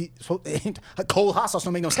 It's supposed to be cold hot sauce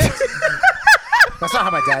don't make no sense. That's not how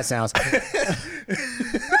my dad sounds.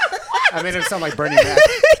 I made him sound like Bernie Mac,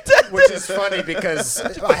 which is funny because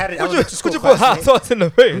I had an elementary school Would you put hot classmate sauce in the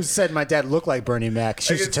who fridge? said my dad looked like Bernie Mac.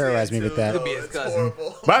 She I used to can see terrorize it me too. with that. Oh, his it's cousin.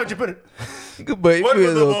 horrible. Why would you put it? Good boy. What You with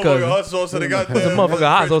a the little motherfucking cousin. hot sauce that they got Put some there? motherfucking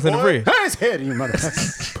hot sauce in the fridge. His head, you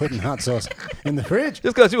motherfucker. Putting hot sauce in the fridge.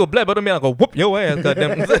 Just because you a black brother, man, I go whoop your ass,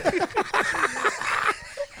 goddamn.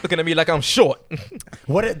 Looking at me like I'm short.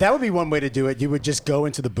 That would be one way to do it. You would just go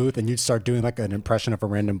into the booth and you'd start doing like an impression of a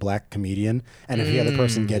random black comedian, and if the other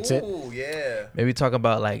person gets it, Ooh, yeah. Maybe talk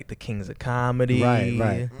about like the kings of comedy. Right,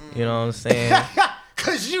 right. You know what I'm saying?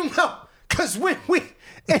 cause when we,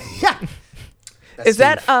 yeah. Is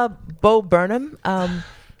that Bo Burnham?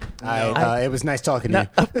 It was nice talking to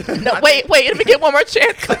you. No, wait, let me get one more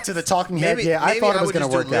chance. Cut to the talking head. Maybe- Yeah, I maybe thought I it was would going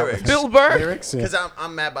to just do work out. lyrics. Bill Burr? Lyrics? Yeah. Because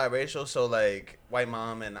I'm mad biracial, so like white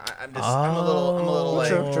mom, and I'm a little like.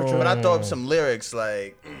 True. But I throw up some lyrics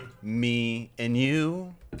like me and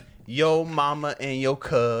you, yo mama and your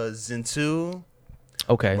cousin too,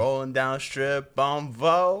 Okay. rolling down strip on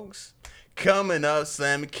Vogues, coming up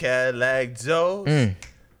slamming Cadillac doors.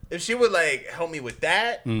 If she would like help me with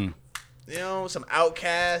that, you know, some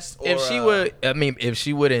Outcast. Or, If she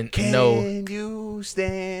wouldn't can know. you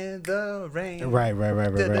stand the rain? Right.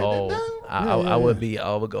 Oh, I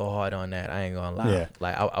would go hard on that. I ain't gonna lie. Yeah.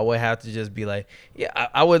 Like I would have to just be like, yeah,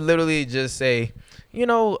 I would literally just say,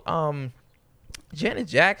 Janet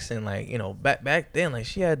Jackson, like, back then, like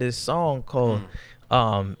she had this song called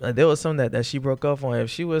there was something that she broke up on. If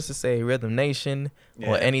she was to say Rhythm Nation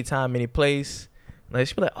or Anytime, Any Place, like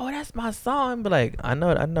she'd be like, oh, that's my song. But like, I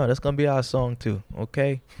know that's gonna be our song too,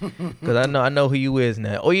 okay? Because I know who you is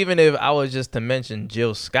now. Or even if I was just to mention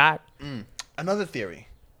Jill Scott. Another theory: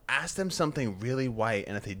 ask them something really white,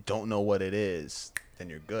 and if they don't know what it is, then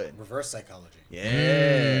you're good. Reverse psychology.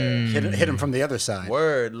 Yeah. Hit him from the other side.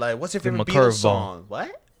 Word. Like, what's your Give 'em favorite a Beatles curveball. song?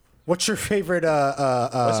 What? What's your favorite?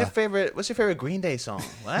 What's your favorite Green Day song?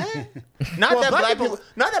 What? Not that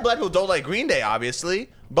black people don't like Green Day, obviously,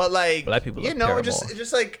 but like Black people love it's just Paramore. it's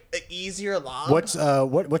just like an easier love. What's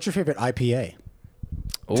your favorite IPA?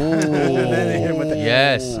 Ooh,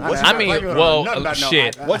 yes. I mean, well,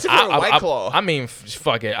 shit. What's your favorite White Claw? I mean,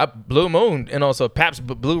 fuck it. Blue Moon and also Pabst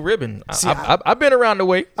Blue Ribbon. I've been around the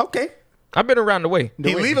way. Okay. I've been around the way.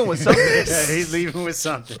 He leaving with something. He's leaving with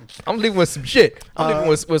something. I'm leaving with some shit. I'm leaving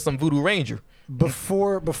with some Voodoo Ranger.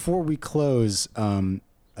 Before we close,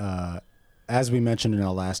 as we mentioned in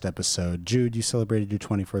our last episode, Jude, you celebrated your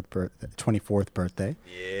 24th birthday.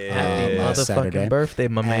 Yeah. Last Saturday. Motherfucking birthday,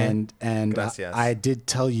 my man. And Gracias. I did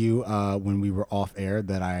tell you when we were off air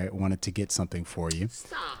that I wanted to get something for you.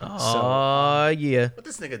 Oh, yeah. What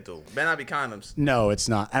this nigga do? Better not be condoms. No, it's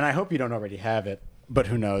not. And I hope you don't already have it, but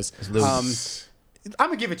who knows? I'm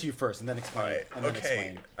going to give it to you first and then explain. All right, it, and then okay.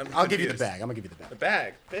 explain. I'm I'll give you the confused. bag. I'm going to give you the The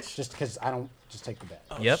bag. bag, bitch. Just because I don't just take the bag.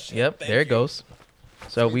 Yep. There it goes.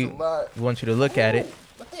 So we a lot. want you to look at it,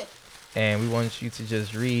 and we want you to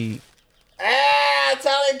just read.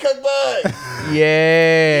 Italian cookbook.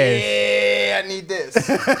 Yes. Yeah, I need this.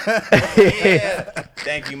 Yeah.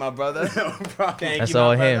 Thank you, my brother. No problem. Thank That's you, my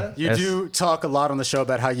all brother. him. You That's- do talk a lot on the show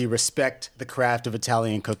about how you respect the craft of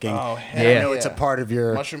Italian cooking. Oh, And hell I know it's a yeah. part of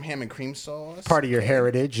your Mushroom ham and cream sauce.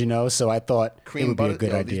 heritage, so I thought it would be a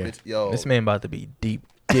good idea. This man about to be deep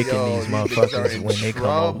dicking these bitches are motherfuckers in when they come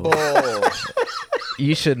over. trouble.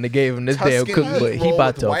 You shouldn't have gave him this damn Tuscan cookbook. He roll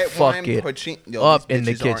about with to white fuck wine, it poaching- up these in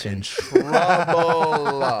the bitches are kitchen. in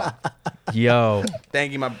trouble. Yo,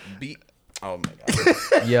 Thank you, my beat. Oh my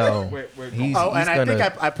god. yo. He's Oh, and I gonna.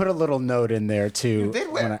 think I put a little note in there too. You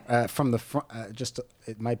did where? From the front,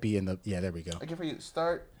 it might be in the. Yeah, there we go. I give for you.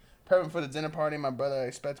 Start prepping for the dinner party. My brother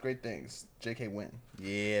expects great things. JK Win.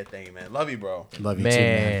 Yeah, thank you, man. Love you, bro. Love you too,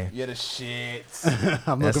 man. Man. You're the shit.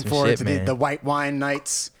 I'm That's looking some forward shit, to man. the white wine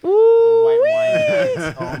nights. White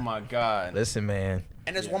wine. Oh my god. Listen, man.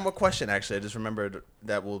 And there's one more question actually. I just remembered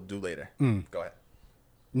that we'll do later. Go ahead.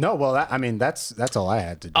 No, well, that's all I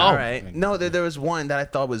had to do. All right. No, there was one that I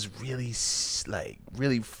thought was really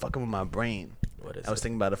really fucking with my brain. What is I was it?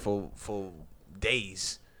 thinking about it for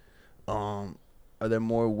days. Are there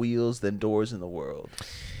more wheels than doors in the world?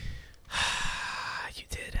 You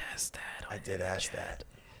did ask that. I did ask that.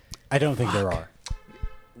 I don't think there are.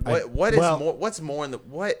 What is well- more? What's more in the?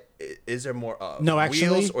 What is there more of? No, actually-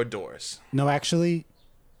 wheels or doors. No, actually,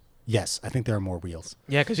 yes, I think there are more wheels.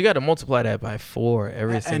 Yeah, because you got to multiply that by 4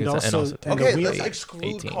 every And single time. also- and the Okay, wheel- let's eight- exclude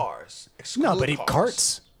 18. cars. No, but Exclude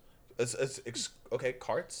carts. Okay,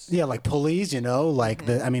 carts. Yeah, like pulleys. Like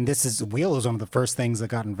the. I mean, wheel is one of the first things that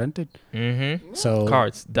got invented. Mm-hmm. So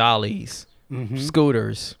Carts, dollies,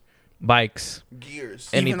 scooters, bikes. Gears.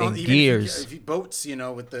 Anything, gears. If you boats,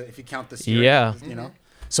 if you count the steering, Yeah.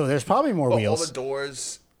 So there's probably more But all wheels. the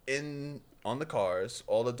doors on the cars,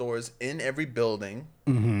 all the doors in every building.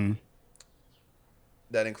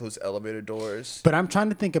 That includes elevator doors. But I'm trying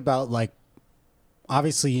to think about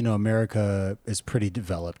obviously, America is pretty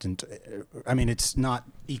developed, and I mean it's not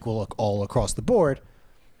equal all across the board,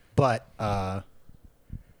 but I'm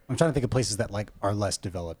trying to think of places that are less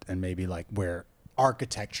developed and maybe where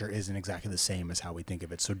architecture isn't exactly the same as how we think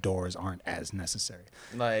of it, so doors aren't as necessary.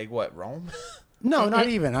 Like what? Rome? No, not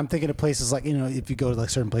even. I'm thinking of places if you go to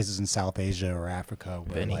certain places in South Asia or Africa,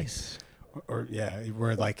 where Venice. where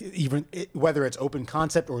whether it's open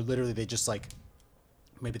concept or literally they just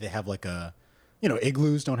maybe they have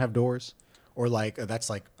igloos don't have doors, or like that's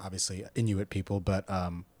like obviously Inuit people, but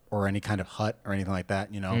or any kind of hut or anything like that,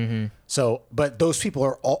 So, but those people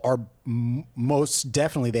are most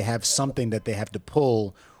definitely they have something that they have to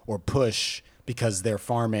pull or push because they're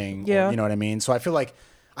farming. Yeah. Or, you know what I mean? So I feel like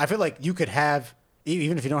you could have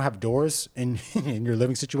even if you don't have doors in in your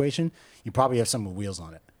living situation, you probably have some with wheels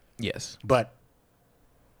on it. Yes. But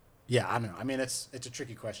yeah, I don't know. I mean, it's a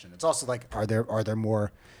tricky question. It's also like, are there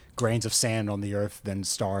more grains of sand on the earth than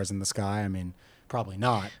stars in the sky? I mean, probably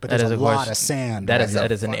not. But there's a lot of sand. That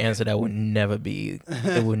is an answer that would never be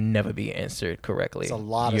answered correctly. It's a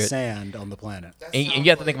lot of sand on the planet. And you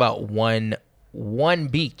have to think about one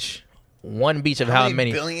beach of how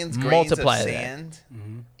many billions multiply grains of that. sand?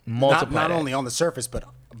 Multiply Not that. only on the surface, but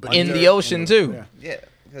in the ocean too. Yeah. Yeah,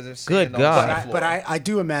 because there's Good sand on God. the seafloor. But I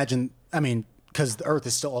do imagine. I mean, because the Earth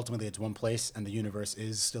is still ultimately it's one place, and the universe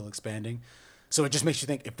is still expanding. So it just makes you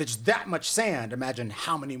think: if there's that much sand, imagine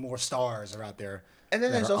how many more stars are out there. And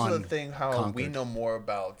then that there's are also the thing how we unconquered know more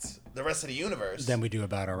about the rest of the universe than we do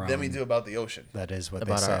about our own. than we do about the ocean. That is what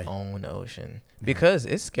About they say. our own ocean because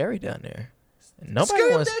it's scary down there. Nobody scary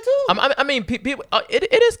up wants. there, too. I mean, people.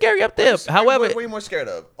 It is scary up there. However, what are you more scared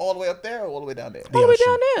of? All the way up there or all the way down there? all the way ocean.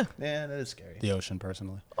 down there, Yeah, that is scary. The ocean,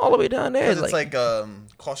 personally. all the way down there. Because it's like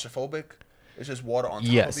claustrophobic. It's just water on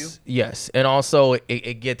top of you. Yes, and also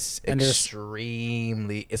it gets And there's-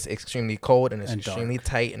 extremely cold and it's And extremely dark.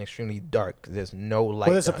 tight and extremely dark. There's no light.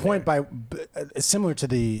 Well, there's a down point there. similar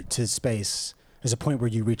to space. There's a point where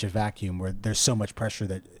you reach a vacuum where there's so much pressure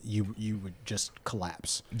that you would just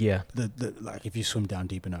collapse. Yeah. Like if you swim down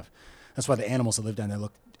deep enough. That's why the animals that live down there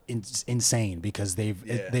look insane because they've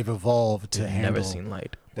evolved to handle Never seen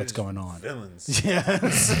light. what's going on. Villains.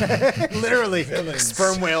 Yes, literally,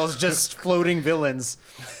 sperm whales just floating villains.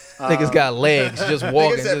 Niggas got legs, just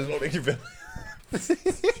walking. Niggas said just- floating villains.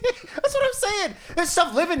 That's what I'm saying. There's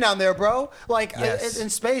stuff living down there, bro. Like Yes. in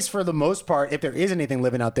space, for the most part, if there is anything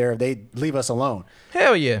living out there, they leave us alone,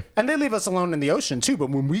 Hell yeah. and they leave us alone in the ocean too. But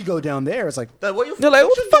when we go down there, it's like Like, what you They're like,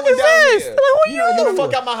 what the fuck is this? They're like, who Get the you?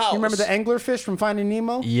 fuck out my house. you remember the anglerfish from Finding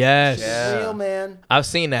Nemo? Yes. Yeah. Real man. I've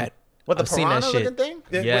seen that. With the I've seen that piranha shit. looking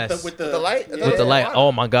thing? Yes. With the light? With the light.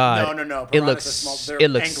 Oh my god. No. It Piranhas looks. are small. They're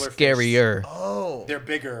It looks anglerfish. scarier. Oh. They're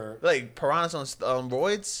bigger. Like piranhas on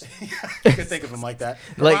roids? You could think of them like that.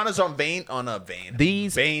 Like- Piranhas on vein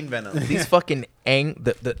venom. These fucking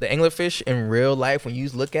the anglerfish in real life, when you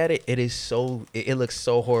look at it, it looks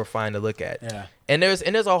so horrifying to look at. Yeah. And there's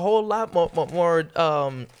a whole lot more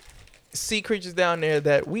sea creatures down there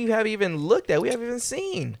that we haven't even looked at, we haven't even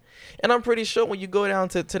seen. And I'm pretty sure when you go down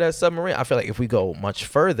to that submarine, I feel like if we go much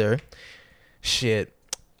further, shit.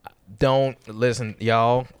 Don't listen,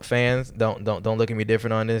 y'all fans. Don't look at me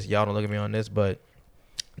different on this. Y'all don't look at me on this, but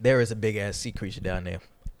there is a big ass sea creature down there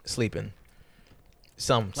sleeping.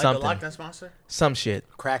 Like the Loch Ness Monster? Some shit.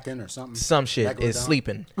 Kraken or something. Some shit is Megalodon.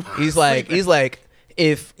 sleeping. He's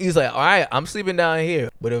like, all right, I'm sleeping down here.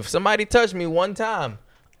 But if somebody touched me one time,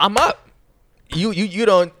 I'm up. You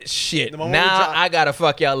don't shit. The Now moment we drop- I gotta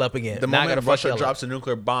fuck y'all up again. The now I gotta moment fuck Russia y'all drops a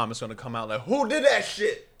nuclear bomb, it's gonna come out like, who did that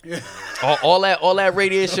shit? up. All that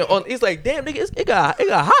radiation. He's like, damn nigga, it got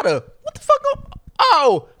hotter. What the fuck?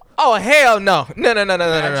 Oh hell no. No.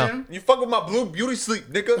 Imagine, You fuck with my blue beauty sleep,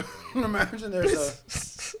 nigga. imagine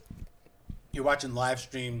you're watching live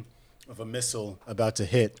stream of a missile about to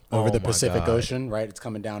hit over Oh the my Pacific God. Ocean, right? It's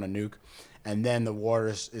coming down a nuke, and then the water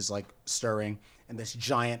is like stirring, and this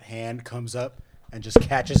giant hand comes up and just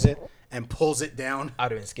catches it and pulls it down.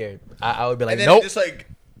 I'd have been scared. I would be like, And then nope. it just like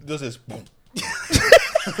does this boom.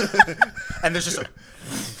 And there's just a,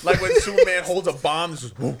 Like when Superman holds a bomb, it's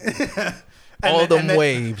just boom. All them then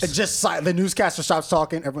waves. it just the newscaster stops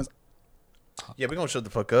talking. Everyone's Yeah, we're gonna shut the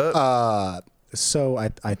fuck up. so I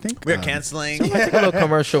think We're canceling Take a little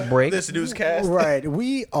commercial break. this newscast. Right,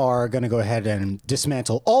 we are going to go ahead and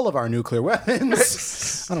dismantle all of our nuclear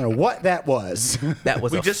weapons. I don't know what that was. That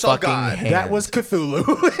was We a just saw fucking God. hand. That was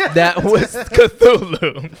Cthulhu. That was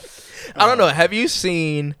Cthulhu. I don't know. Have you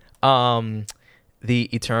seen the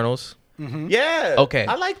Eternals? Yeah. Okay.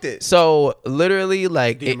 I liked it. So literally,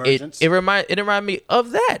 like The it Emergence? reminded me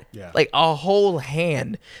of that. Yeah. Like a whole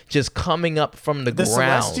hand just coming up from the The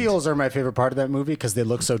ground. Celestials are my favorite part of that movie because they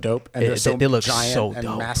look so dope and they're so They look giant so and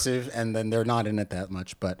dope. massive, and then they're not in it that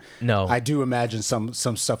much. But No. I do imagine some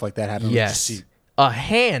stuff like that happening. Yes. Just see-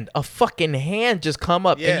 A fucking hand just come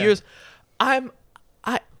up, Yeah. and yours.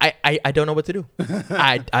 I don't know what to do.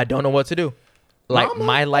 I don't know what to do. Like Mama?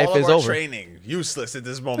 my life All of is our over. Training useless at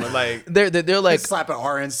this moment. Like They're like slap an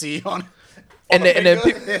RNC on. and then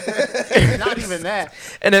Not even that.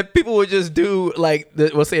 and then people would just do like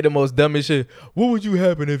we'll say the most dumbest shit. What would you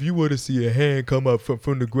happen if you were to see a hand come up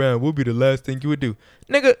from the ground? What would be the last thing you would do,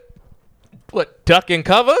 nigga? What, duck and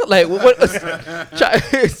cover? Like what?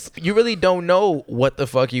 You really don't know what the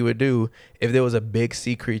fuck you would do if there was a big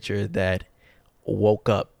sea creature that woke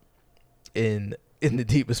up in the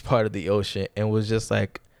deepest part of the ocean and was just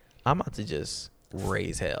like, I'm about to just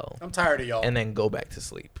raise hell. I'm tired of y'all. And then go back to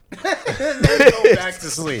sleep. Then go back to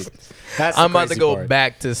sleep. That's the I'm about to crazy go part.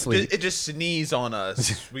 back to sleep. It just sneezed on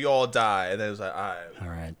us. We all die, and then it was like, all right. All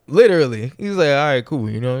right. Literally. He's like, all right, cool.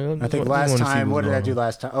 You know, I think last time, what did I do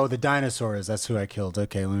last time? Oh, the dinosaurs. That's who I killed.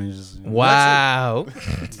 Okay, let me just. Wow.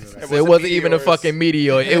 So it wasn't even a fucking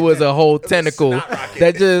meteor. It was a whole tentacle snot rocket.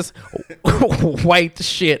 that just wiped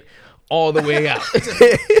shit all the way out.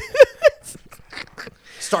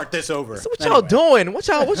 Start this over. So what y'all doing? What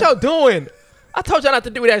y'all doing? I told y'all not to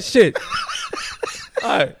do that shit. All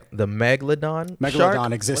right. The Megalodon Megalodon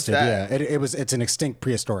shark? existed. What's Yeah, that? it's an extinct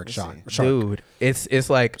prehistoric shark. Dude, it's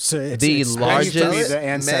like So it's the believed largest to be the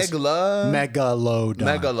ancestor. Megalodon.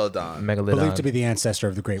 Megalodon. Megalodon. Believed to be the ancestor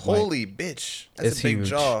of the great white. Holy bitch. That's It's a big huge.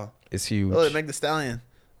 jaw. It's huge. Oh, Meg the Stallion.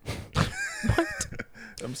 What?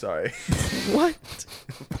 I'm sorry. What?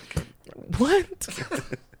 What?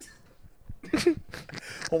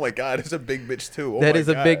 Oh my God, it's a big bitch too. Oh That my is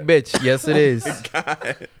a God. big bitch. Yes, it is.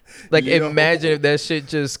 God. Like, Yo. imagine if that shit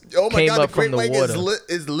just Oh my came God, up the great from the white water.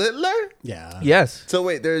 is littler? Yeah. Yes. So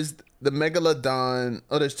wait, there's the megalodon.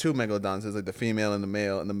 Oh, there's two megalodons. There's like the female and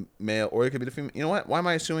the male, or it could be the female. You know what? Why am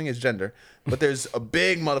I assuming it's gender? But there's a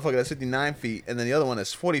big motherfucker that's 59 feet, and then the other one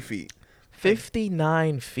is 40 feet.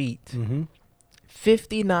 59 feet. Mm-hmm.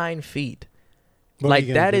 59 feet. What are Like,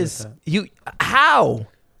 you gonna that do is with you. How?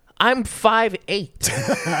 I'm 5'8".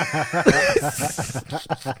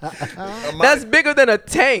 That's bigger than a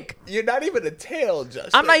tank. You're not even a tail,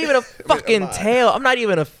 Justin. I'm not even a fucking am I? tail. I'm not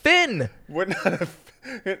even a fin. We're not.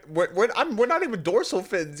 We're not even dorsal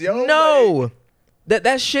fins, yo. No.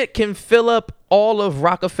 That shit can fill up all of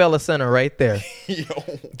Rockefeller Center right there. Like,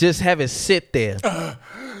 yo. Just have it sit there.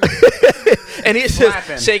 And he's Flapping.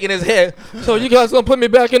 just shaking his head. So you guys gonna put me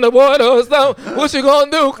back in the water or something? What you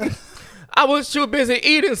gonna do? I was too busy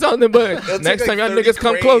eating something, but It'll next take time like y'all 30 niggas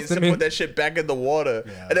come cranes close to me. put that shit back in the water,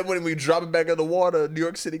 Yeah. and then when we drop it back in the water, New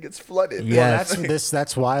York City gets flooded. Yeah. Well,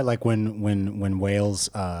 that's why like when whales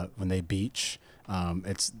when they beach,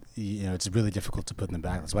 it's it's really difficult to put them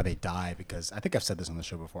back. That's why they die, because I think I've said this on the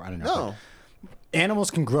show before. I don't know. No. but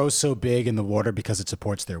Animals can grow so big in the water because it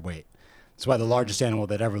supports their weight. That's why the largest animal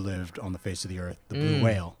that ever lived on the face of the earth, the blue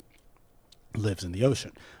whale, lives in the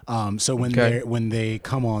ocean. So when they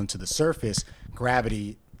come onto the surface,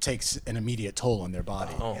 gravity takes an immediate toll on their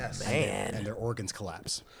body. Oh, man. And their organs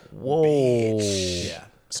collapse. Whoa. Yeah.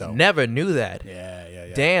 So Never knew that. yeah.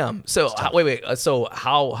 Damn. So wait. So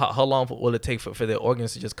how long will it take for the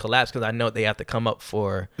organs to just collapse? Because I know they have to come up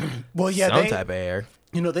for Well, yeah, some they, type of air.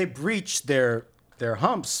 they breach their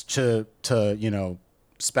humps to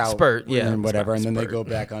spout Spurt, yeah. and whatever, and then they Spurt. go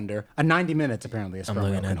back under. 90 minutes apparently a sperm whale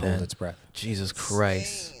looking can at hold that. its breath. Jesus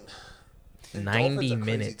Christ. And 90 dolphins are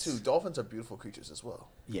crazy, minutes. too. Dolphins are beautiful creatures as well.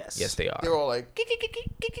 Yes. Yes, they are. They're all like,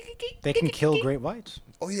 They can kill great whites.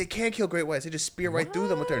 oh, they can't kill great whites. They just spear right through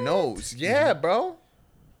them with their nose. Yeah, bro.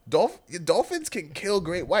 Dolphins can kill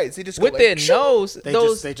great whites. They just go With like, their "Shoo." nose, They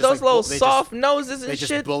those just, little they soft just- noses They and just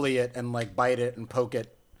shit. bully it and like bite it and poke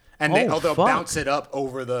it, and Oh, they'll fuck. bounce it up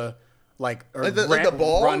over the or Like the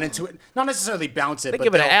ball? run into it. Not necessarily bounce it, They but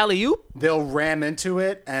give it an they'll- alley oop. They'll ram into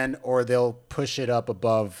it or they'll push it up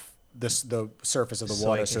above the surface of the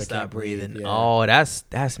water so it can't breathe. Yeah. Oh,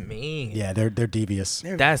 that's mean. Yeah, they're devious.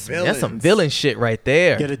 That's some villains. villain shit right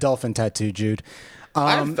there. Get a dolphin tattoo, Jude.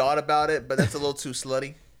 I've thought about it, but that's a little too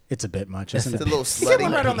slutty. It's a bit much, isn't It's it? a little Get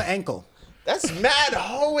one right on slutty. the ankle. That's mad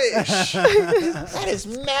hoish. That is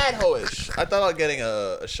mad hoish. I thought about getting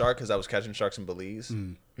a shark because I was catching sharks in Belize.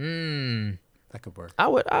 That could work. I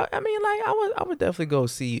would definitely go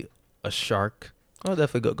see a shark. I would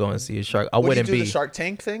definitely go and see a shark. I Would you wouldn't do be. the Shark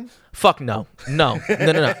Tank thing? Fuck no. No.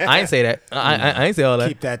 I ain't say that. I ain't say all that.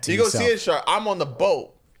 Keep that to You go yourself. see a shark. I'm on the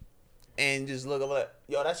boat and just look over like,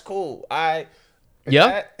 yo, that's cool.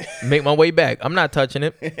 Yep. Make my way back. I'm not touching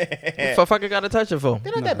it. What the fuck I gotta touch it for?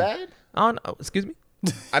 They're not that bad. I don't know. Excuse me.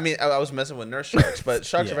 I mean, I was messing with nurse sharks, but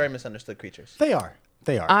sharks Yeah. are very misunderstood creatures. They are.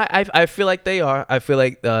 I feel like they are. I feel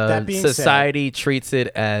like That being society treats it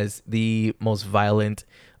as the most violent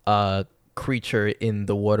creature in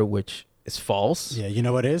the water, which is false. Yeah, you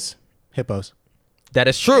know what is? Hippos. That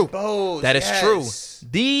is true. Hippos, That is yes. true.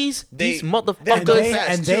 These They motherfuckers.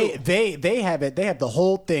 fast, they have it. They have the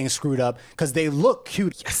whole thing screwed up because they look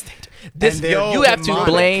cute. Yes, they do. This, And they're you have to demonic.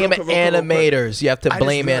 blame Real quick. animators. You have to I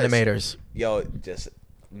blame just realized- animators. Yo, just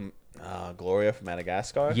Gloria from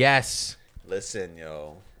Madagascar. Yes. Listen,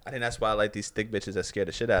 yo. I think that's why I like these thick bitches that scare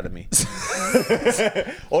the shit out of me.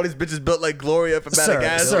 All these bitches built like Gloria from Sir,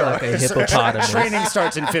 Madagascar. sir, Like a hippopotamus. Training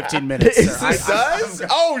starts in 15 minutes. Sir. It does?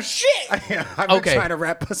 Oh shit! I've been Okay. trying to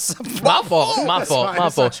wrap us up. My fault. My That's fault. fine. My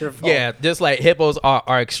It's not fault. your fault. Yeah, just like hippos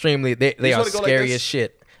are extremely. They just are wanna go like scary this? as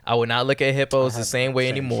shit. I would not look at hippos the same way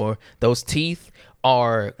anymore. Those teeth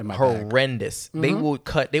are my back. horrendous. They would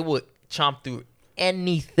cut. They would chomp through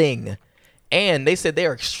anything. And they said they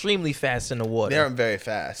are extremely fast in the water. They're very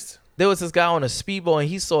fast. There was this guy on a speedboat and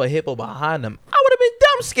he saw a hippo behind him. I would have been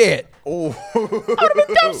dumb scared. Oh, I would have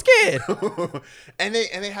been dumb scared. and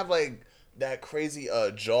they have like that crazy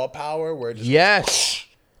jaw power where it just Yes.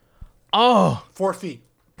 Oh, 4 feet.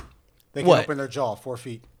 They can What? open their jaw 4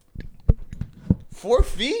 feet. 4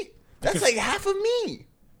 feet. That's like half of me.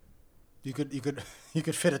 You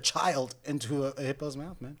could fit a child into a hippo's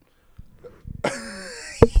mouth, man.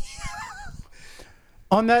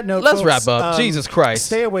 On that note, Let's folks, wrap up. Jesus Christ.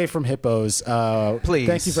 Stay away from hippos. Please.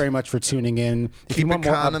 Thank you very much for tuning in. If you Keep want the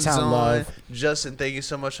more condoms Uptown on. love, Justin, thank you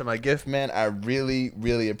so much for my gift, man. I really,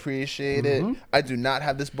 really appreciate it. I do not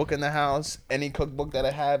have this book in the house. Any cookbook that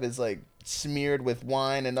I have is like smeared with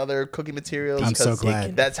wine and other cooking materials. I'm so 'cause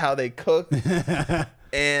glad. That's how they cook.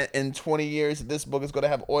 And in 20 years, this book is going to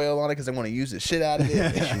have oil on it because I want to use the shit out of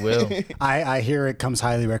it. you will. I hear it comes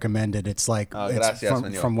highly recommended. It's like it's gracias,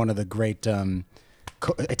 señor. from one of the great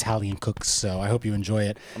Italian cooks. So I hope you enjoy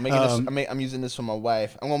it. I'm making this. I'm using this for my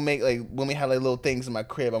wife. I'm gonna make like when we have like little things in my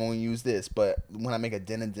crib. I'm gonna use this. But when I make a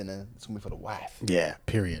dinner, it's gonna be for the wife. Yeah.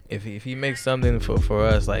 Period. If he makes something for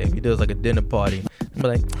us, like if he does like a dinner party, I'm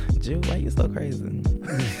like, Jew, why you so crazy?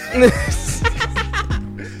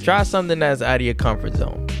 Try something that's out of your comfort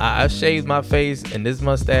zone. I shaved my face and this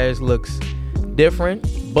mustache looks different,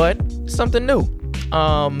 but something new.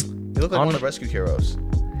 You look like one of the rescue heroes.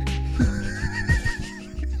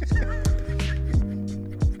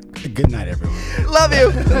 Good night, everyone. Love you.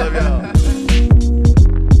 Love y'all.